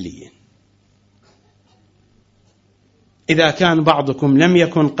شيعة علي؟ إذا كان بعضكم لم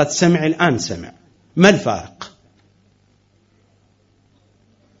يكن قد سمع الآن سمع، ما الفارق؟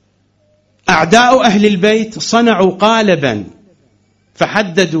 أعداء أهل البيت صنعوا قالبا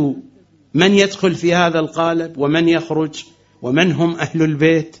فحددوا من يدخل في هذا القالب ومن يخرج ومن هم أهل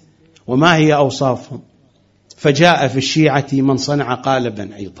البيت وما هي أوصافهم، فجاء في الشيعة من صنع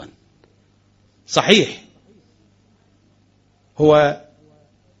قالبا أيضا. صحيح هو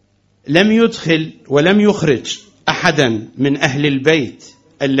لم يدخل ولم يخرج أحدا من أهل البيت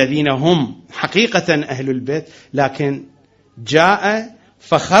الذين هم حقيقة أهل البيت، لكن جاء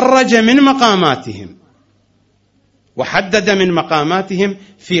فخرج من مقاماتهم وحدد من مقاماتهم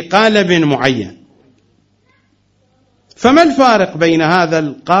في قالب معين. فما الفارق بين هذا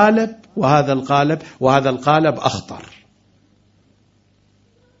القالب وهذا القالب؟ وهذا القالب أخطر.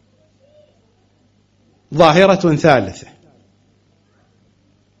 ظاهرة ثالثة: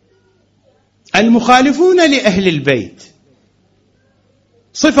 المخالفون لأهل البيت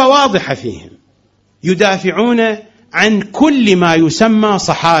صفة واضحة فيهم، يدافعون عن كل ما يسمى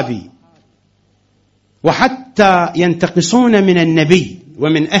صحابي، وحتى ينتقصون من النبي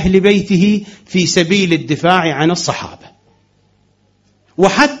ومن أهل بيته في سبيل الدفاع عن الصحابة.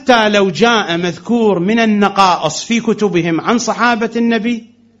 وحتى لو جاء مذكور من النقائص في كتبهم عن صحابة النبي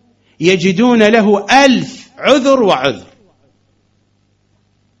يجدون له 1000 عذر وعذر.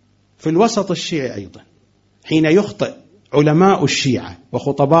 في الوسط الشيعي أيضا حين يخطئ علماء الشيعة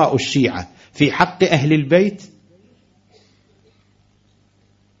وخطباء الشيعة في حق أهل البيت،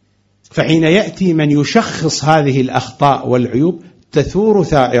 فحين يأتي من يشخص هذه الأخطاء والعيوب تثور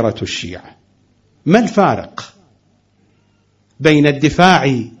ثائرة الشيعة. ما الفارق بين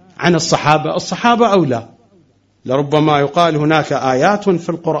الدفاع عن الصحابة أولى، لربما يقال هناك آيات في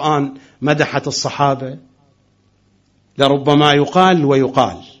القرآن مدحت الصحابة، لربما يقال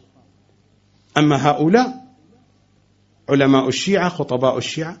ويقال، أما هؤلاء علماء الشيعة خطباء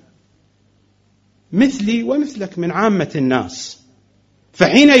الشيعة مثلي ومثلك من عامة الناس،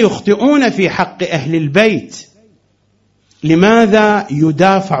 فحين يخطئون في حق أهل البيت لماذا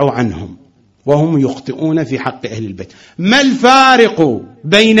يدافع عنهم وهم يخطئون في حق أهل البيت؟ ما الفارق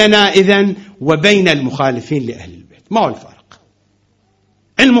بيننا إذن وبين المخالفين لأهل البيت؟ ما هو الفارق؟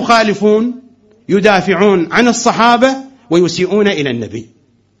 المخالفون يدافعون عن الصحابة ويسيئون إلى النبي،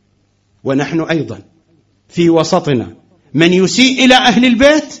 ونحن أيضا في وسطنا من يسيء إلى أهل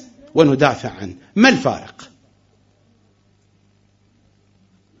البيت وندافع عنه. ما الفارق؟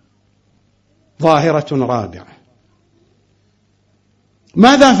 ظاهرة رابعة: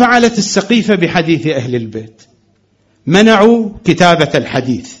 ماذا فعلت السقيفة بحديث أهل البيت؟ منعوا كتابة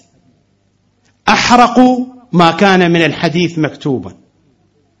الحديث، أحرقوا ما كان من الحديث مكتوبا،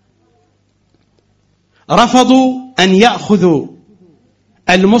 رفضوا أن يأخذوا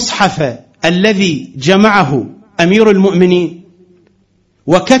المصحف الذي جمعه أمير المؤمنين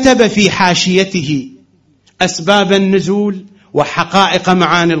وكتب في حاشيته أسباب النزول وحقائق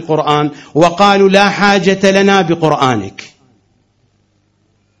معاني القرآن، وقالوا لا حاجة لنا بقرآنك.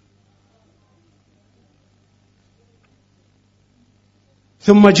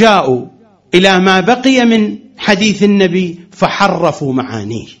 ثم جاءوا إلى ما بقي من حديث النبي فحرفوا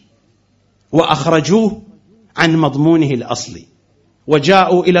معانيه وأخرجوه عن مضمونه الأصلي،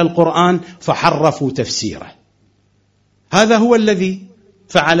 وجاءوا إلى القرآن فحرفوا تفسيره. هذا هو الذي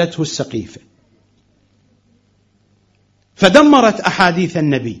فعلته السقيفة، فدمرت أحاديث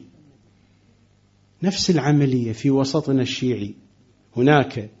النبي. نفس العملية في وسطنا الشيعي،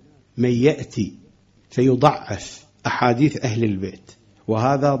 هناك من يأتي فيضعف أحاديث أهل البيت،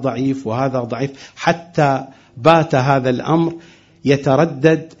 وهذا ضعيف وهذا ضعيف، حتى بات هذا الأمر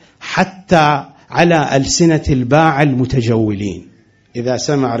يتردد حتى على ألسنة الباعة المتجولين. إذا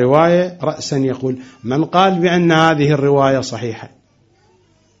سمع رواية رأسا يقول: من قال بأن هذه الرواية صحيحة؟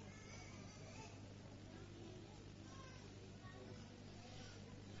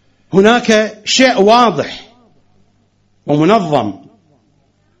 هناك شيء واضح ومنظم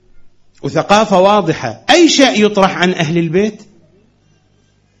وثقافة واضحة، أي شيء يطرح عن أهل البيت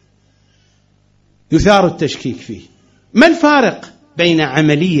يثار التشكيك فيه. ما الفارق بين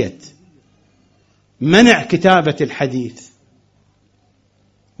عملية منع كتابة الحديث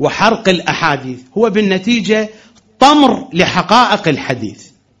وحرق الأحاديث؟ هو بالنتيجة طمر لحقائق الحديث.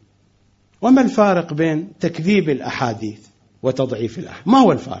 وما الفارق بين تكذيب الأحاديث وتضعيف الأحاديث؟ ما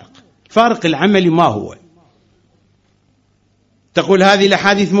هو الفارق؟ الفارق العملي ما هو؟ تقول هذه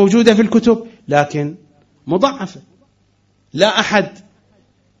الأحاديث موجودة في الكتب لكن مضعفة، لا أحد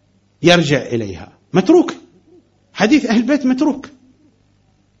يرجع إليها، متروك، حديث أهل البيت متروك.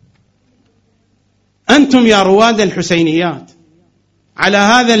 أنتم يا رواد الحسينيات على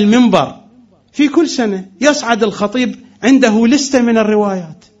هذا المنبر في كل سنة يصعد الخطيب عنده لستة من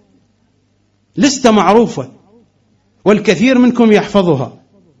الروايات، لستة معروفة والكثير منكم يحفظها.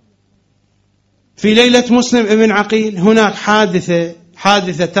 في ليلة مسلم ابن عقيل هناك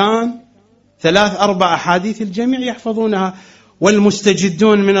حادثتان 3-4 أحاديث الجميع يحفظونها،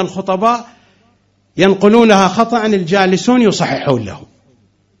 والمستجدون من الخطباء ينقلونها خطأ، الجالسون يصححون له.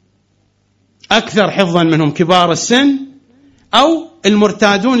 أكثر حفظا منهم كبار السن أو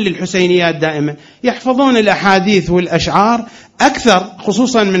المرتادون للحسينيات دائما يحفظون الأحاديث والأشعار أكثر،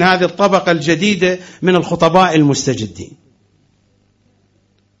 خصوصا من هذه الطبقة الجديدة من الخطباء المستجدين.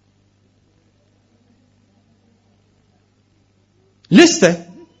 لستة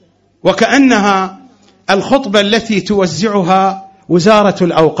وكأنها الخطبة التي توزعها وزارة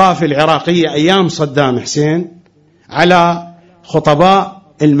الأوقاف العراقية أيام صدام حسين على خطباء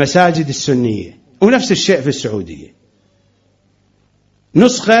المساجد السنية، ونفس الشيء في السعودية،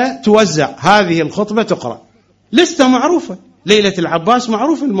 نسخة توزع هذه الخطبة تقرأ، لستة معروفة. ليلة العباس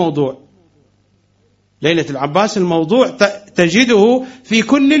معروف الموضوع، ليلة العباس الموضوع تجده في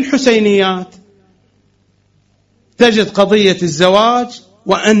كل الحسينيات، تجد قضية الزواج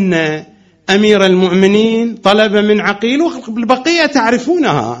وأن أمير المؤمنين طلب من عقيل، والبقية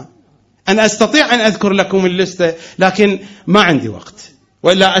تعرفونها. أنا أستطيع أن أذكر لكم اللستة لكن ما عندي وقت،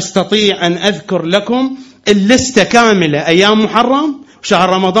 ولا أستطيع أن أذكر لكم اللستة كاملة أيام محرم وشهر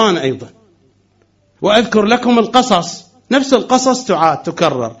رمضان أيضا، وأذكر لكم القصص، نفس القصص تعاد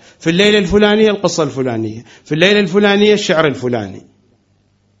تكرر، في الليلة الفلانية القصة الفلانية، في الليلة الفلانية الشعر الفلاني.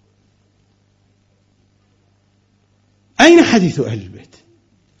 أين حديث أهل البيت؟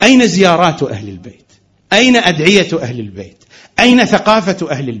 أين زيارات أهل البيت؟ أين أدعية أهل البيت؟ أين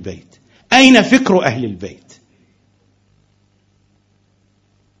ثقافة أهل البيت؟ أين فكر أهل البيت؟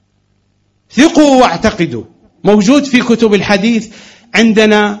 ثقوا واعتقدوا، موجود في كتب الحديث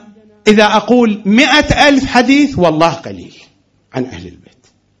عندنا. إذا أقول 100,000 حديث والله قليل عن أهل البيت،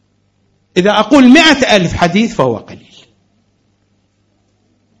 إذا أقول 100,000 حديث فهو قليل.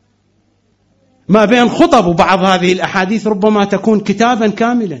 ما بين خطب وبعض هذه الأحاديث ربما تكون كتابا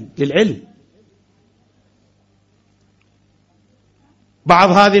كاملا للعلم. بعض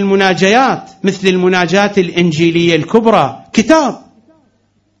هذه المناجيات مثل المناجاة الإنجيلية الكبرى كتاب،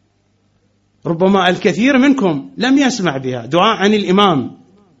 ربما الكثير منكم لم يسمع بها، دعاء عن الإمام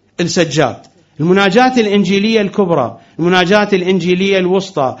السجاد، المناجاة الإنجيلية الكبرى، المناجاة الإنجيلية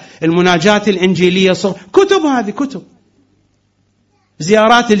الوسطى، المناجاة الإنجيلية الصغرى، كتب، هذه كتب.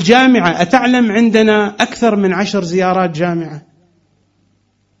 زيارات الجامعة، أتعلم عندنا أكثر من 10 زيارات جامعة.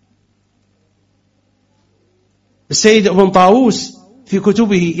 السيد ابن طاووس في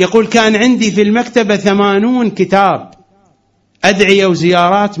كتبه يقول كان عندي في المكتبة 80 كتاب أدعية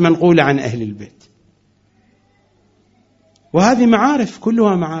وزيارات منقولة عن أهل البيت. وهذه معارف،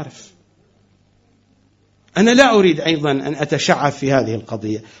 كلها معارف. أنا لا أريد أيضا أن أتشعب في هذه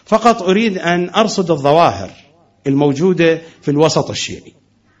القضية، فقط أريد أن أرصد الظواهر الموجودة في الوسط الشيعي.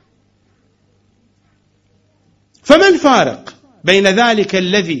 فما الفارق بين ذلك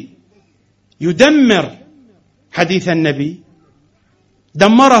الذي يدمر حديث النبي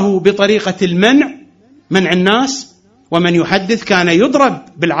دمره بطريقة المنع، منع الناس، ومن يحدث كان يضرب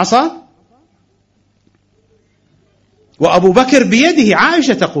بالعصا. وأبو بكر بيده،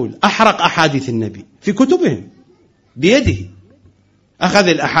 عائشة تقول، أحرق أحاديث النبي في كتبهم بيده، أخذ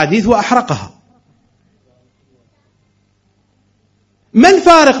الأحاديث وأحرقها. ما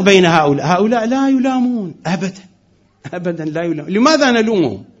الفارق بين هؤلاء؟ هؤلاء لا يلامون أبدا أبدا، لا يلامون. لماذا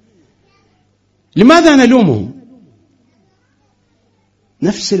نلومهم؟ لماذا نلومهم؟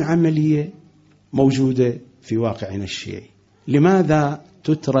 نفس العملية موجودة في واقعنا الشيعي. لماذا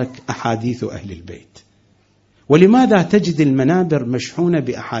تترك أحاديث أهل البيت؟ ولماذا تجد المنابر مشحونة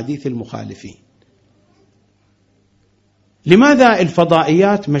بأحاديث المخالفين؟ لماذا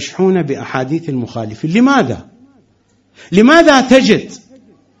الفضائيات مشحونة بأحاديث المخالفين؟ لماذا تجد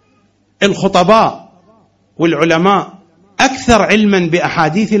الخطباء والعلماء أكثر علما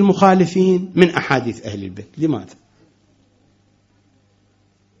بأحاديث المخالفين من أحاديث أهل البيت؟ لماذا؟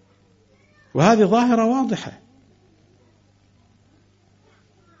 وهذه ظاهرة واضحة.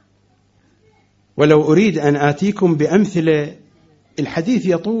 ولو أريد أن آتيكم بأمثلة، الحديث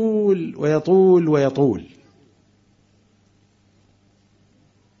يطول ويطول ويطول.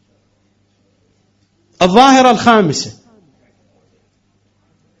 الظاهرة الخامسة: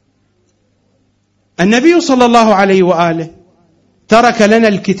 النبي صلى الله عليه وآله ترك لنا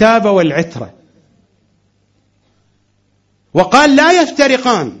الكتاب والعترة، وقال لا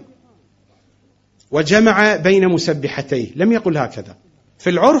يفترقان، وجمع بين مسبحتيه. لم يقل هكذا. في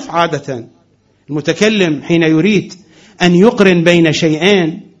العرف عادة المتكلم حين يريد أن يقرن بين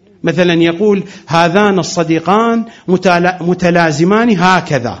شيئين، مثلا يقول هذان الصديقان متلازمان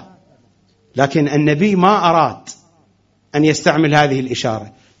هكذا، لكن النبي ما أراد أن يستعمل هذه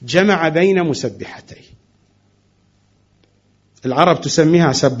الإشارة، جمع بين مسبحتيه. العرب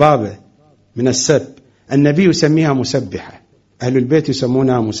تسميها سبابة من السب، النبي يسميها مسبحة، أهل البيت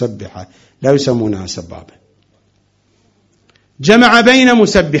يسمونها مسبحة، لا يسمونها سبابة. جمع بين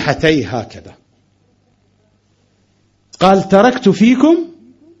مسبحتي هكذا، قال تركت فيكم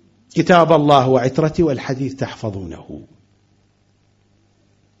كتاب الله وعترتي والحديث تحفظونه،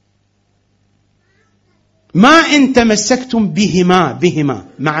 ما إن تمسكتم بهما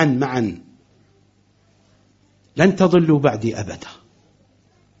معا لن تضلوا بعدي أبدا.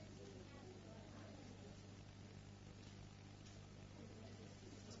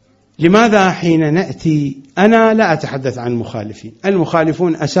 لماذا حين نأتي، أنا لا أتحدث عن مخالفين،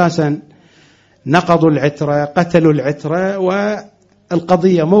 المخالفون أساسا نقضوا العترة، قتلوا العترة،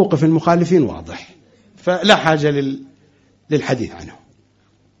 والقضية موقف المخالفين واضح، فلا حاجة للحديث عنه.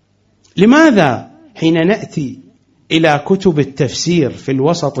 لماذا حين نأتي إلى كتب التفسير في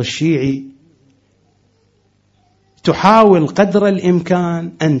الوسط الشيعي تحاول قدر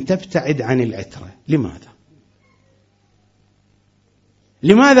الإمكان أن تبتعد عن العترة؟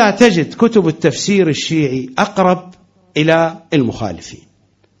 لماذا تجد كتب التفسير الشيعي أقرب إلى المخالفين؟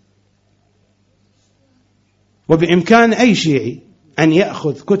 وبإمكان أي شيعي أن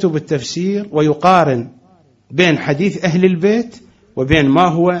يأخذ كتب التفسير ويقارن بين حديث أهل البيت وبين ما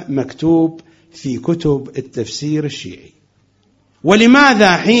هو مكتوب في كتب التفسير الشيعي.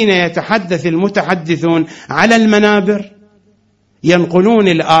 ولماذا حين يتحدث المتحدثون على المنابر ينقلون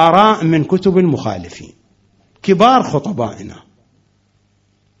الآراء من كتب المخالفين؟ كبار خطبائنا،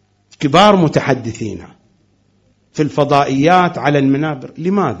 كبار متحدثين في الفضائيات على المنابر،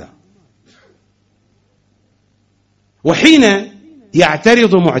 لماذا؟ وحين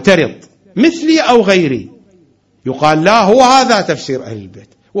يعترض معترض مثلي أو غيري يقال لا، هو هذا تفسير أهل البيت،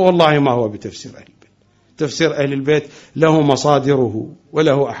 والله ما هو بتفسير أهل البيت. تفسير أهل البيت له مصادره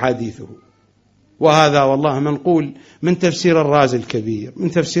وله أحاديثه، وهذا والله منقول من تفسير الرازي الكبير،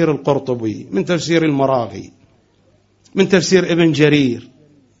 من تفسير القرطبي، من تفسير المراغي، من تفسير ابن جرير.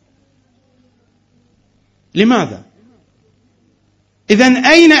 لماذا؟ إذن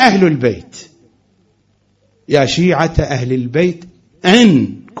أين أهل البيت؟ يا شيعة أهل البيت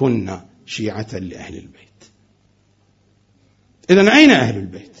أن كنا شيعة لأهل البيت. إذن أين أهل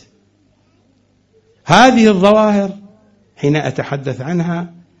البيت؟ هذه الظواهر حين أتحدث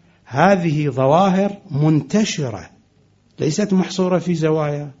عنها هذه ظواهر منتشرة، ليست محصورة في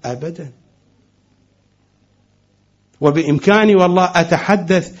زوايا أبدا. وبإمكاني والله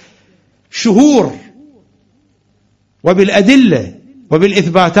أتحدث شهور وبالأدلة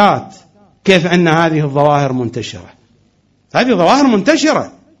وبالإثباتات كيف أن هذه الظواهر منتشرة. هذه ظواهر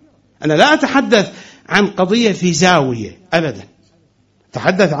منتشرة، أنا لا أتحدث عن قضية في زاوية أبدا،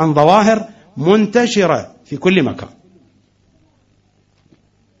 أتحدث عن ظواهر منتشرة في كل مكان.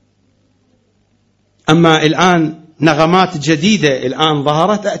 أما الآن نغمات جديدة الآن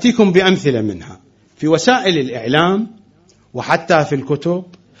ظهرت، أأتيكم بأمثلة منها في وسائل الإعلام وحتى في الكتب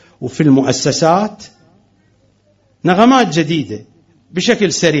وفي المؤسسات نغمات جديدة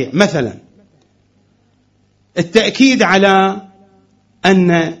بشكل سريع. مثلا التأكيد على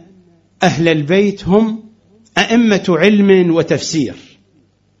أن أهل البيت هم أئمة علم وتفسير،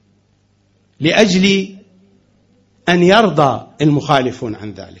 لأجل أن يرضى المخالفون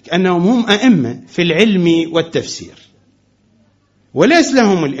عن ذلك أنهم هم أئمة في العلم والتفسير، وليس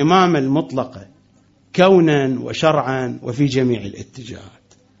لهم الإمامة المطلقة كونا وشرعا وفي جميع الاتجاهات.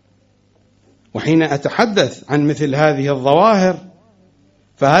 وحين أتحدث عن مثل هذه الظواهر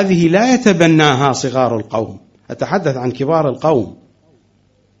فهذه لا يتبناها صغار القوم، أتحدث عن كبار القوم.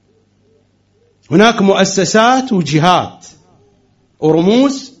 هناك مؤسسات وجهات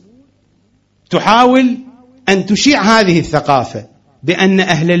ورموز تحاول أن تشيع هذه الثقافة بأن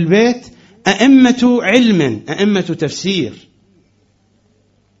أهل البيت أئمة علم، أئمة تفسير.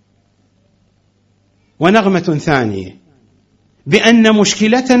 ونغمة ثانية بأن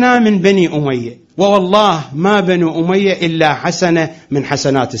مشكلتنا من بني أمية، ووالله ما بنو أمية إلا حسنة من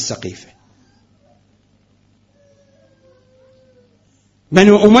حسنات السقيفة.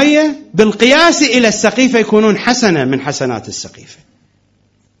 بنو أمية بالقياس إلى السقيفة يكونون حسنة من حسنات السقيفة.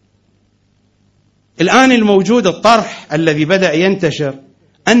 الآن الموجود الطرح الذي بدأ ينتشر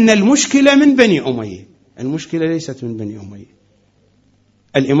أن المشكلة من بني أمية. المشكلة ليست من بني أمية.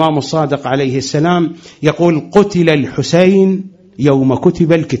 الإمام الصادق عليه السلام يقول: قتل الحسين يوم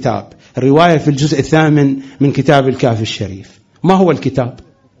كتب الكتاب. الرواية في الجزء 8 من كتاب الكافي الشريف. ما هو الكتاب؟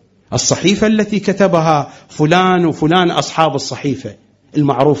 الصحيفة التي كتبها فلان وفلان أصحاب الصحيفة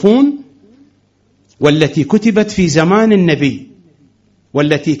المعروفون، والتي كتبت في زمان النبي،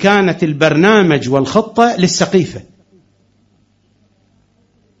 والتي كانت البرنامج والخطة للسقيفة.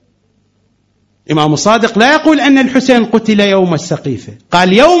 إمام الصادق لا يقول أن الحسين قتل يوم السقيفة،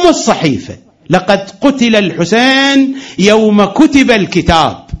 قال يوم الصحيفة. لقد قتل الحسين يوم كتب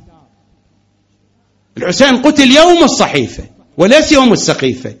الكتاب. الحسين قتل يوم الصحيفة وليس يوم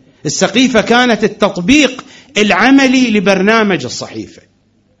السقيفة. السقيفة كانت التطبيق العملي لبرنامج الصحيفة.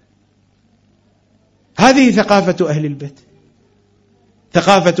 هذه ثقافة أهل البيت.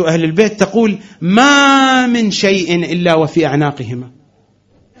 ثقافة أهل البيت تقول: ما من شيء إلا وفي أعناقهما.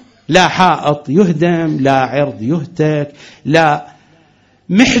 لا حائط يهدم، لا عرض يهتك، لا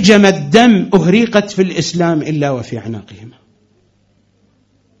محجمة دم أهريقت في الإسلام إلا وفي أعناقهما.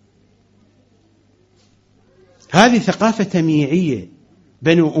 هذه ثقافة تمييعية.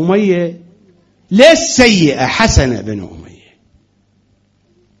 بنو أمية ليس سيئة، حسنة.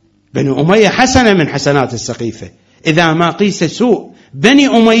 بنو أمية حسنة من حسنات السقيفة، إذا ما قيس سوء بني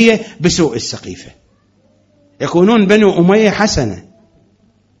أمية بسوء السقيفة. يكونون بنو أمية حسنة،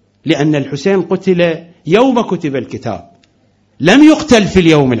 لأن الحسين قتل يوم كتب الكتاب، لم يقتل في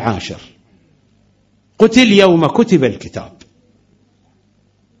اليوم العاشر، قتل يوم كتب الكتاب.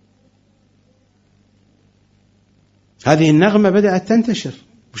 هذه النغمة بدأت تنتشر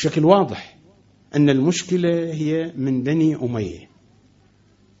بشكل واضح أن المشكلة هي من بني أمية.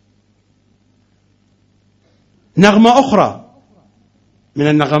 نغمة أخرى من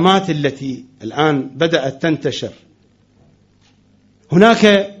النغمات التي الآن بدأت تنتشر،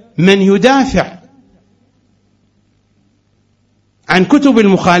 هناك من يدافع عن كتب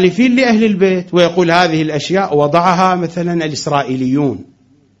المخالفين لأهل البيت ويقول هذه الأشياء وضعها مثلا الإسرائيليون.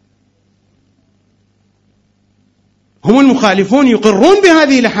 هم المخالفون يقرون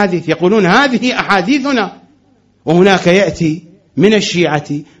بهذه الأحاديث، يقولون هذه أحاديثنا. وهناك يأتي من الشيعة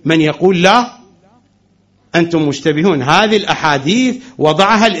من يقول لا، أنتم مشتبهون، هذه الأحاديث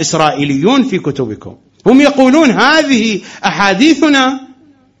وضعها الإسرائيليون في كتبكم. هم يقولون هذه أحاديثنا،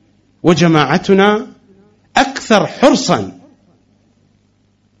 وجماعتنا أكثر حرصا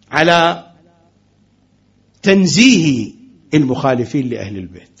على تنزيه المخالفين لأهل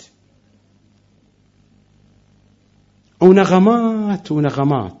البيت. ونغمات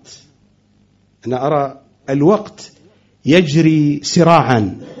ونغمات. أنا أرى الوقت يجري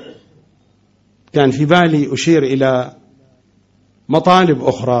سراعا، كان في بالي أشير إلى مطالب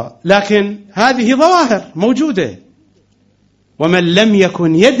أخرى، لكن هذه ظواهر موجودة، ومن لم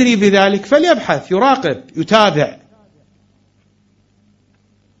يكن يدري بذلك فليبحث، يراقب، يتابع.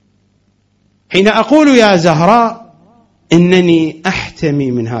 حين أقول يا زهراء إنني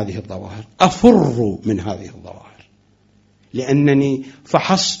أحتمي من هذه الظواهر، أفر من هذه الظواهر، لأنني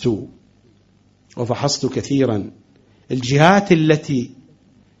فحصت كثيرا الجهات التي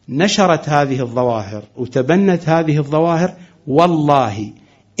نشرت هذه الظواهر وتبنت هذه الظواهر. والله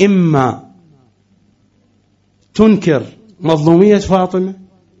إما تنكر مظلومية فاطمة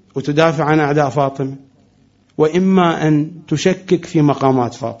وتدافع عن أعداء فاطمة، وإما أن تشكك في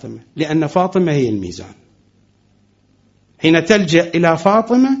مقامات فاطمة، لأن فاطمة هي الميزان. حين تلجأ إلى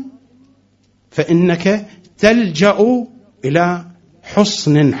فاطمة فإنك تلجأ إلى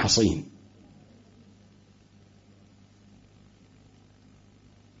حصن حصين.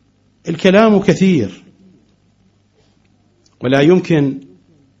 الكلام كثير ولا يمكن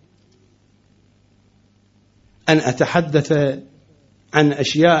أن أتحدث عن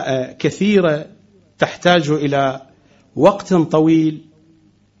أشياء كثيرة تحتاج إلى وقت طويل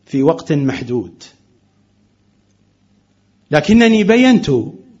في وقت محدود، لكنني بينت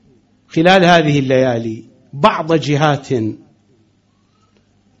خلال هذه الليالي بعض جهات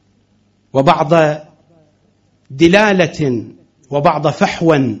وبعض دلالة وبعض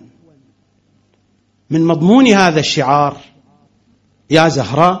فحوى من مضمون هذا الشعار يا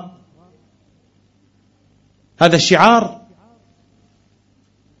زهراء. هذا الشعار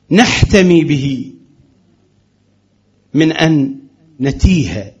نحتمي به من أن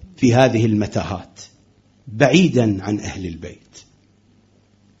نتيه في هذه المتاهات بعيدا عن أهل البيت.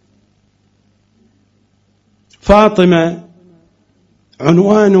 فاطمة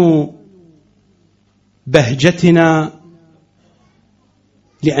عنوان بهجتنا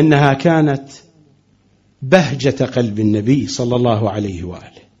لأنها كانت بهجة قلب النبي صلى الله عليه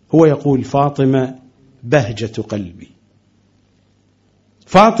وآله. هو يقول فاطمة بهجة قلبي.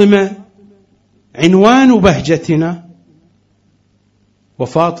 فاطمة عنوان بهجتنا،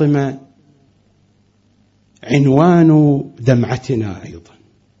 وفاطمة عنوان دمعتنا أيضا.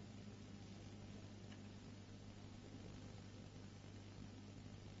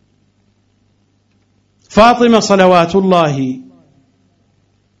 فاطمة صلوات الله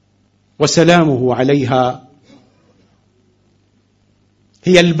وسلامه عليها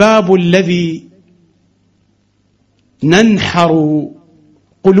هي الباب الذي ننحر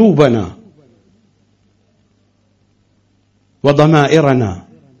قلوبنا وضمائرنا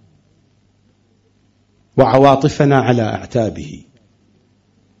وعواطفنا على أعتابه.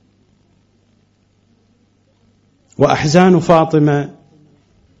 وأحزان فاطمة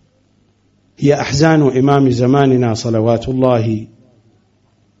هي أحزان إمام زماننا صلوات الله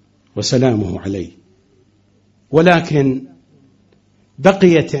وسلامه عليه. ولكن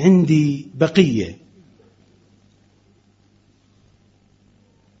بقيت عندي بقية،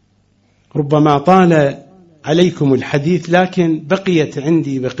 ربما طال عليكم الحديث، لكن بقيت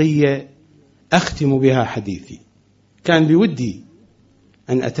عندي بقية أختم بها حديثي. كان بودي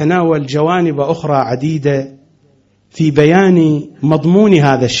أن أتناول جوانب أخرى عديدة في بيان مضمون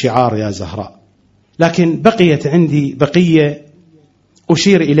هذا الشعار يا زهراء، لكن بقيت عندي بقية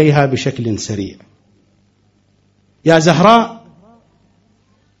أشير إليها بشكل سريع. يا زهراء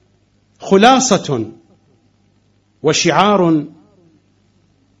خلاصة وشعار،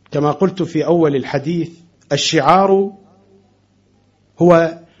 كما قلت في أول الحديث، الشعار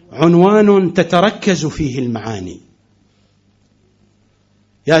هو عنوان تتركز فيه المعاني.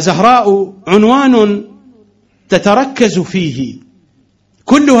 يا زهراء عنوان تتركز فيه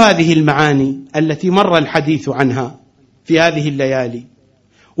كل هذه المعاني التي مر الحديث عنها في هذه الليالي،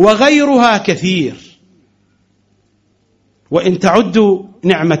 وغيرها كثير، وإن تعدوا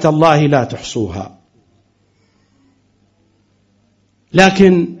نعمة الله لا تحصوها.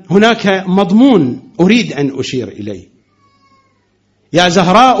 لكن هناك مضمون أريد أن أشير إليه. يا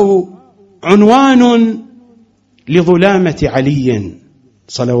زهراء عنوان لظلامة علي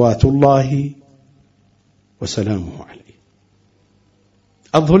صلوات الله وسلامه عليه.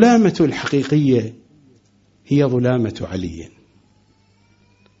 الظلامة الحقيقية هي ظلامة علي،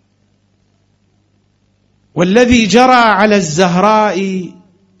 والذي جرى على الزهراء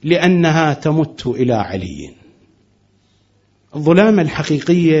لأنها تمت إلى علي. الظلامة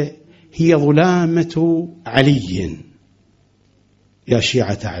الحقيقية هي ظلامة علي يا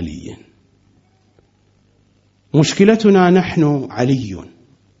شيعة علي. مشكلتنا نحن علي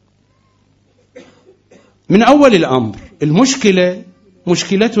من أول الأمر.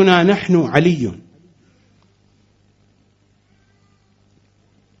 مشكلتنا نحن علي،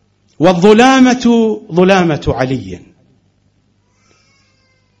 والظلامة ظلامة علي.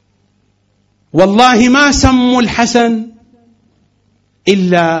 والله ما سموا الحسن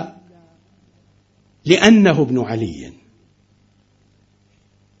إلا لأنه ابن علي.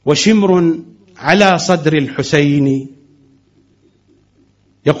 وشمر على صدر الحسين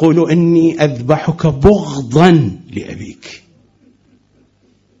يقول إني أذبحك بغضا لأبيك.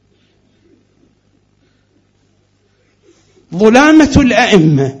 ظلامة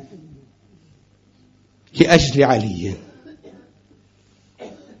الأئمة لأجل علي.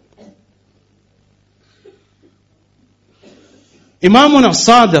 إمامنا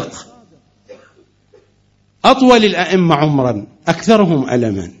الصادق أطول الأئمة عمرا أكثرهم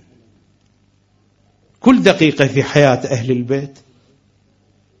ألما، كل دقيقة في حياة أهل البيت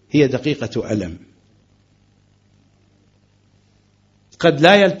هي دقيقة ألم. قد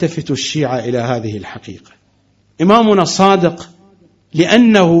لا يلتفت الشيعة إلى هذه الحقيقة. إمامنا الصادق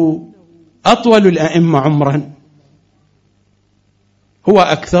لأنه أطول الأئمة عمرا هو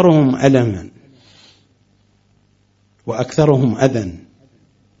أكثرهم ألما وأكثرهم أذى.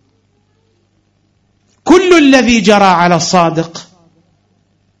 كل الذي جرى على الصادق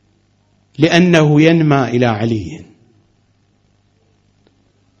لأنه ينمى إلى علي،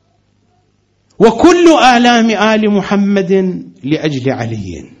 وكل آلام آل محمد لأجل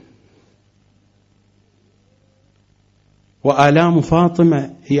علي، وآلام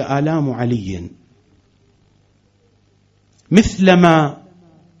فاطمة هي آلام علي، مثلما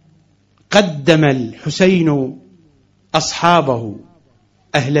قدم الحسين أصحابه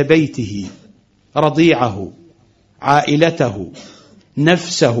أهل بيته رضيعه عائلته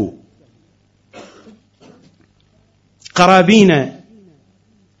نفسه قرابين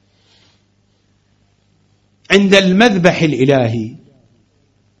عند المذبح الإلهي،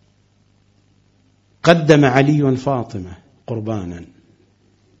 قدم علي فاطمة قربانا.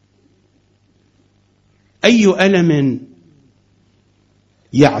 أي ألم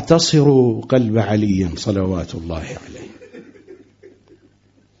يعتصر قلب علي صلوات الله عليه.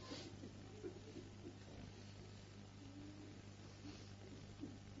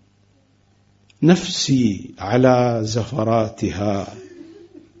 نفسي على زفراتها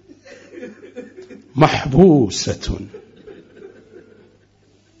محبوسة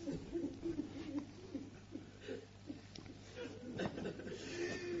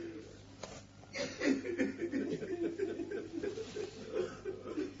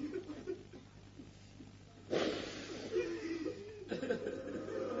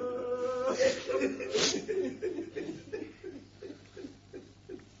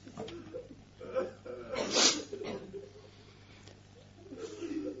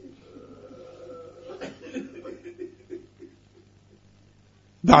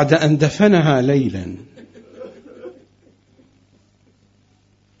بعد أن دفنها ليلا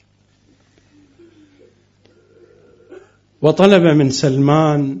وطلب من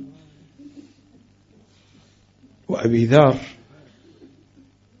سلمان وأبي ذر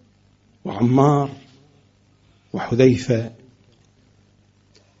وعمار وحذيفة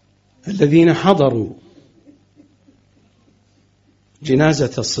الذين حضروا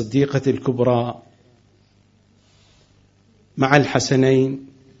جنازة الصديقة الكبرى مع الحسنين،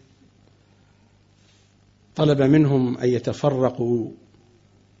 طلب منهم أن يتفرقوا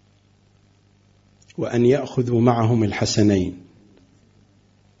وأن يأخذوا معهم الحسنين.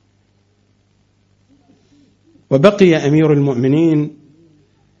 وبقي أمير المؤمنين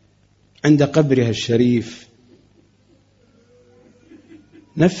عند قبرها الشريف.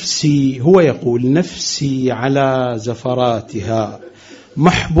 نفسي، هو يقول نفسي على زفراتها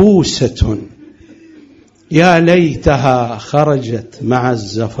محبوسة يا ليتها خرجت مع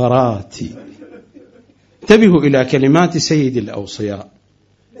الزفرات. انتبهوا إلى كلمات سيد الأوصياء.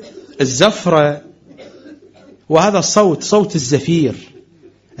 الزفرة وهذا الصوت، صوت الزفير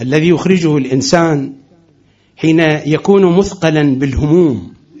الذي يخرجه الإنسان حين يكون مثقلا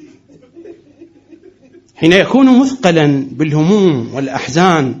بالهموم، حين يكون مثقلا بالهموم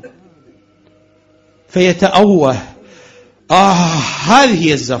والأحزان فيتأوه. هذه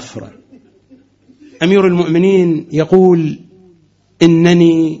هي الزفرة. أمير المؤمنين يقول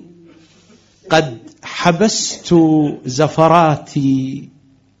إنني قد حبست زفراتي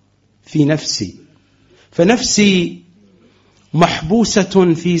في نفسي، فنفسي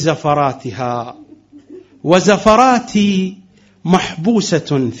محبوسة في زفراتها وزفراتي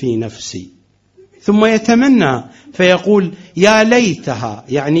محبوسة في نفسي. ثم يتمنى فيقول يا ليتها،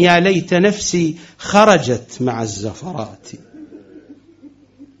 يعني يا ليت نفسي خرجت مع الزفرات.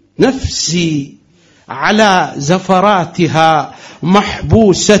 نفسي على زفراتها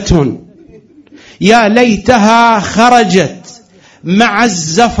محبوسة يا ليتها خرجت مع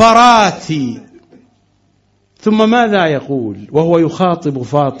الزفرات. ثم ماذا يقول وهو يخاطب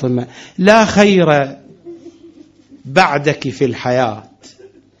فاطمة؟ لا خير بعدك في الحياة،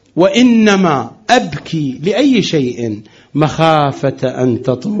 وإنما أبكي لأي شيء مخافة أن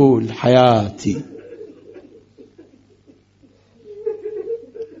تطول حياتي.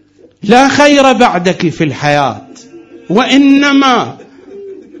 لا خير بعدك في الحياة وإنما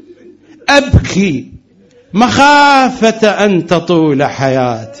أبكي مخافة أن تطول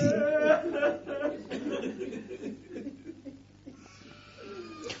حياتي.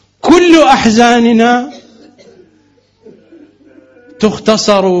 كل أحزاننا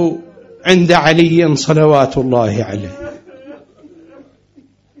تختصر عند علي صلوات الله عليه.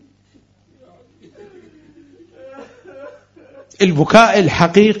 البكاء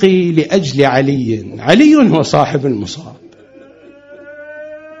الحقيقي لأجل علي. علي هو صاحب المصاب.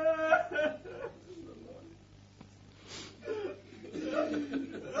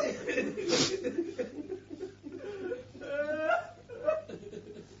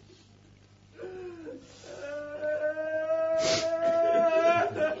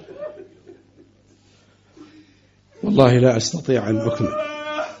 والله لا أستطيع أن أكمل.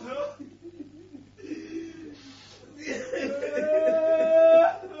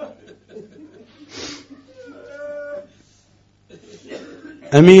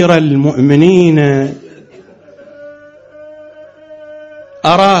 أمير المؤمنين،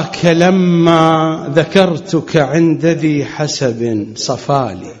 أراك لما ذكرتك عند ذي حسب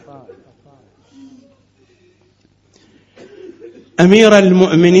صفالي. أمير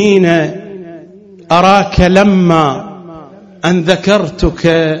المؤمنين، أراك لما أن ذكرتك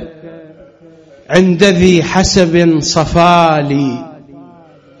عند ذي حسب صفالي،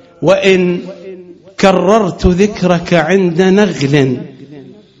 وإن كررت ذكرك عند نغل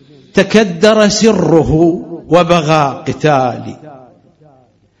تكدر سره وبغى قتالي.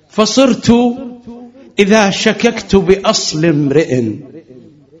 فصرت إذا شككت بأصل امرئ،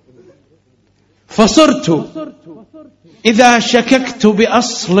 فصرت إذا شككت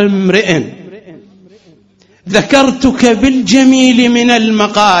بأصل امرئ ذكرتك بالجميل من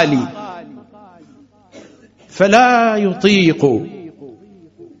المقال، فلا يطيق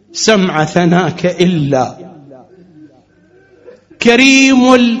سمع ثناك إلا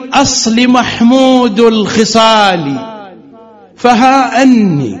كريم الأصل محمود الخصال. فها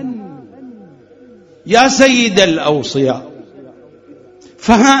أني يا سيد الأوصياء،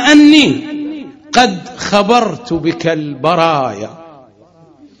 فها أني قد خبرت بك البرايا،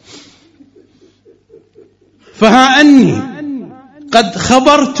 فها أني قد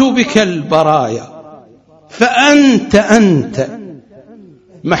خبرت بك البرايا، فأنت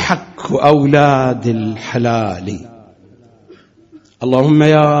محك أولاد الحلال. اللهم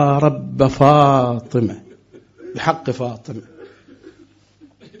يا رب فاطمة، بحق فاطمة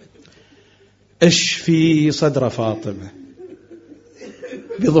اشفي صدر فاطمة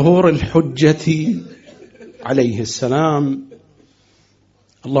بظهور الحجة عليه السلام.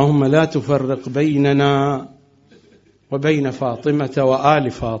 اللهم لا تفرق بيننا وبين فاطمة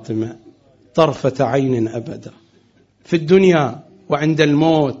وآل فاطمة طرفة عين أبدا، في الدنيا وعند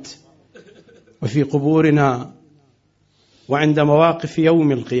الموت، وفي قبورنا، وعند مواقف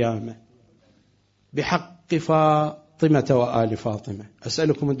يوم القيامة، بحق فاطمة وآل فاطمة.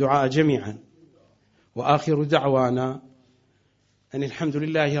 أسألكم الدعاء جميعا، وآخر دعوانا أن الحمد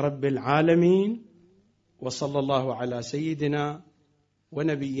لله رب العالمين، وصلى الله على سيدنا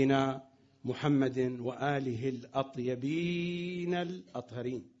ونبينا محمد وآله الأطيبين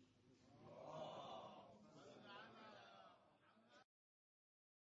الأطهرين.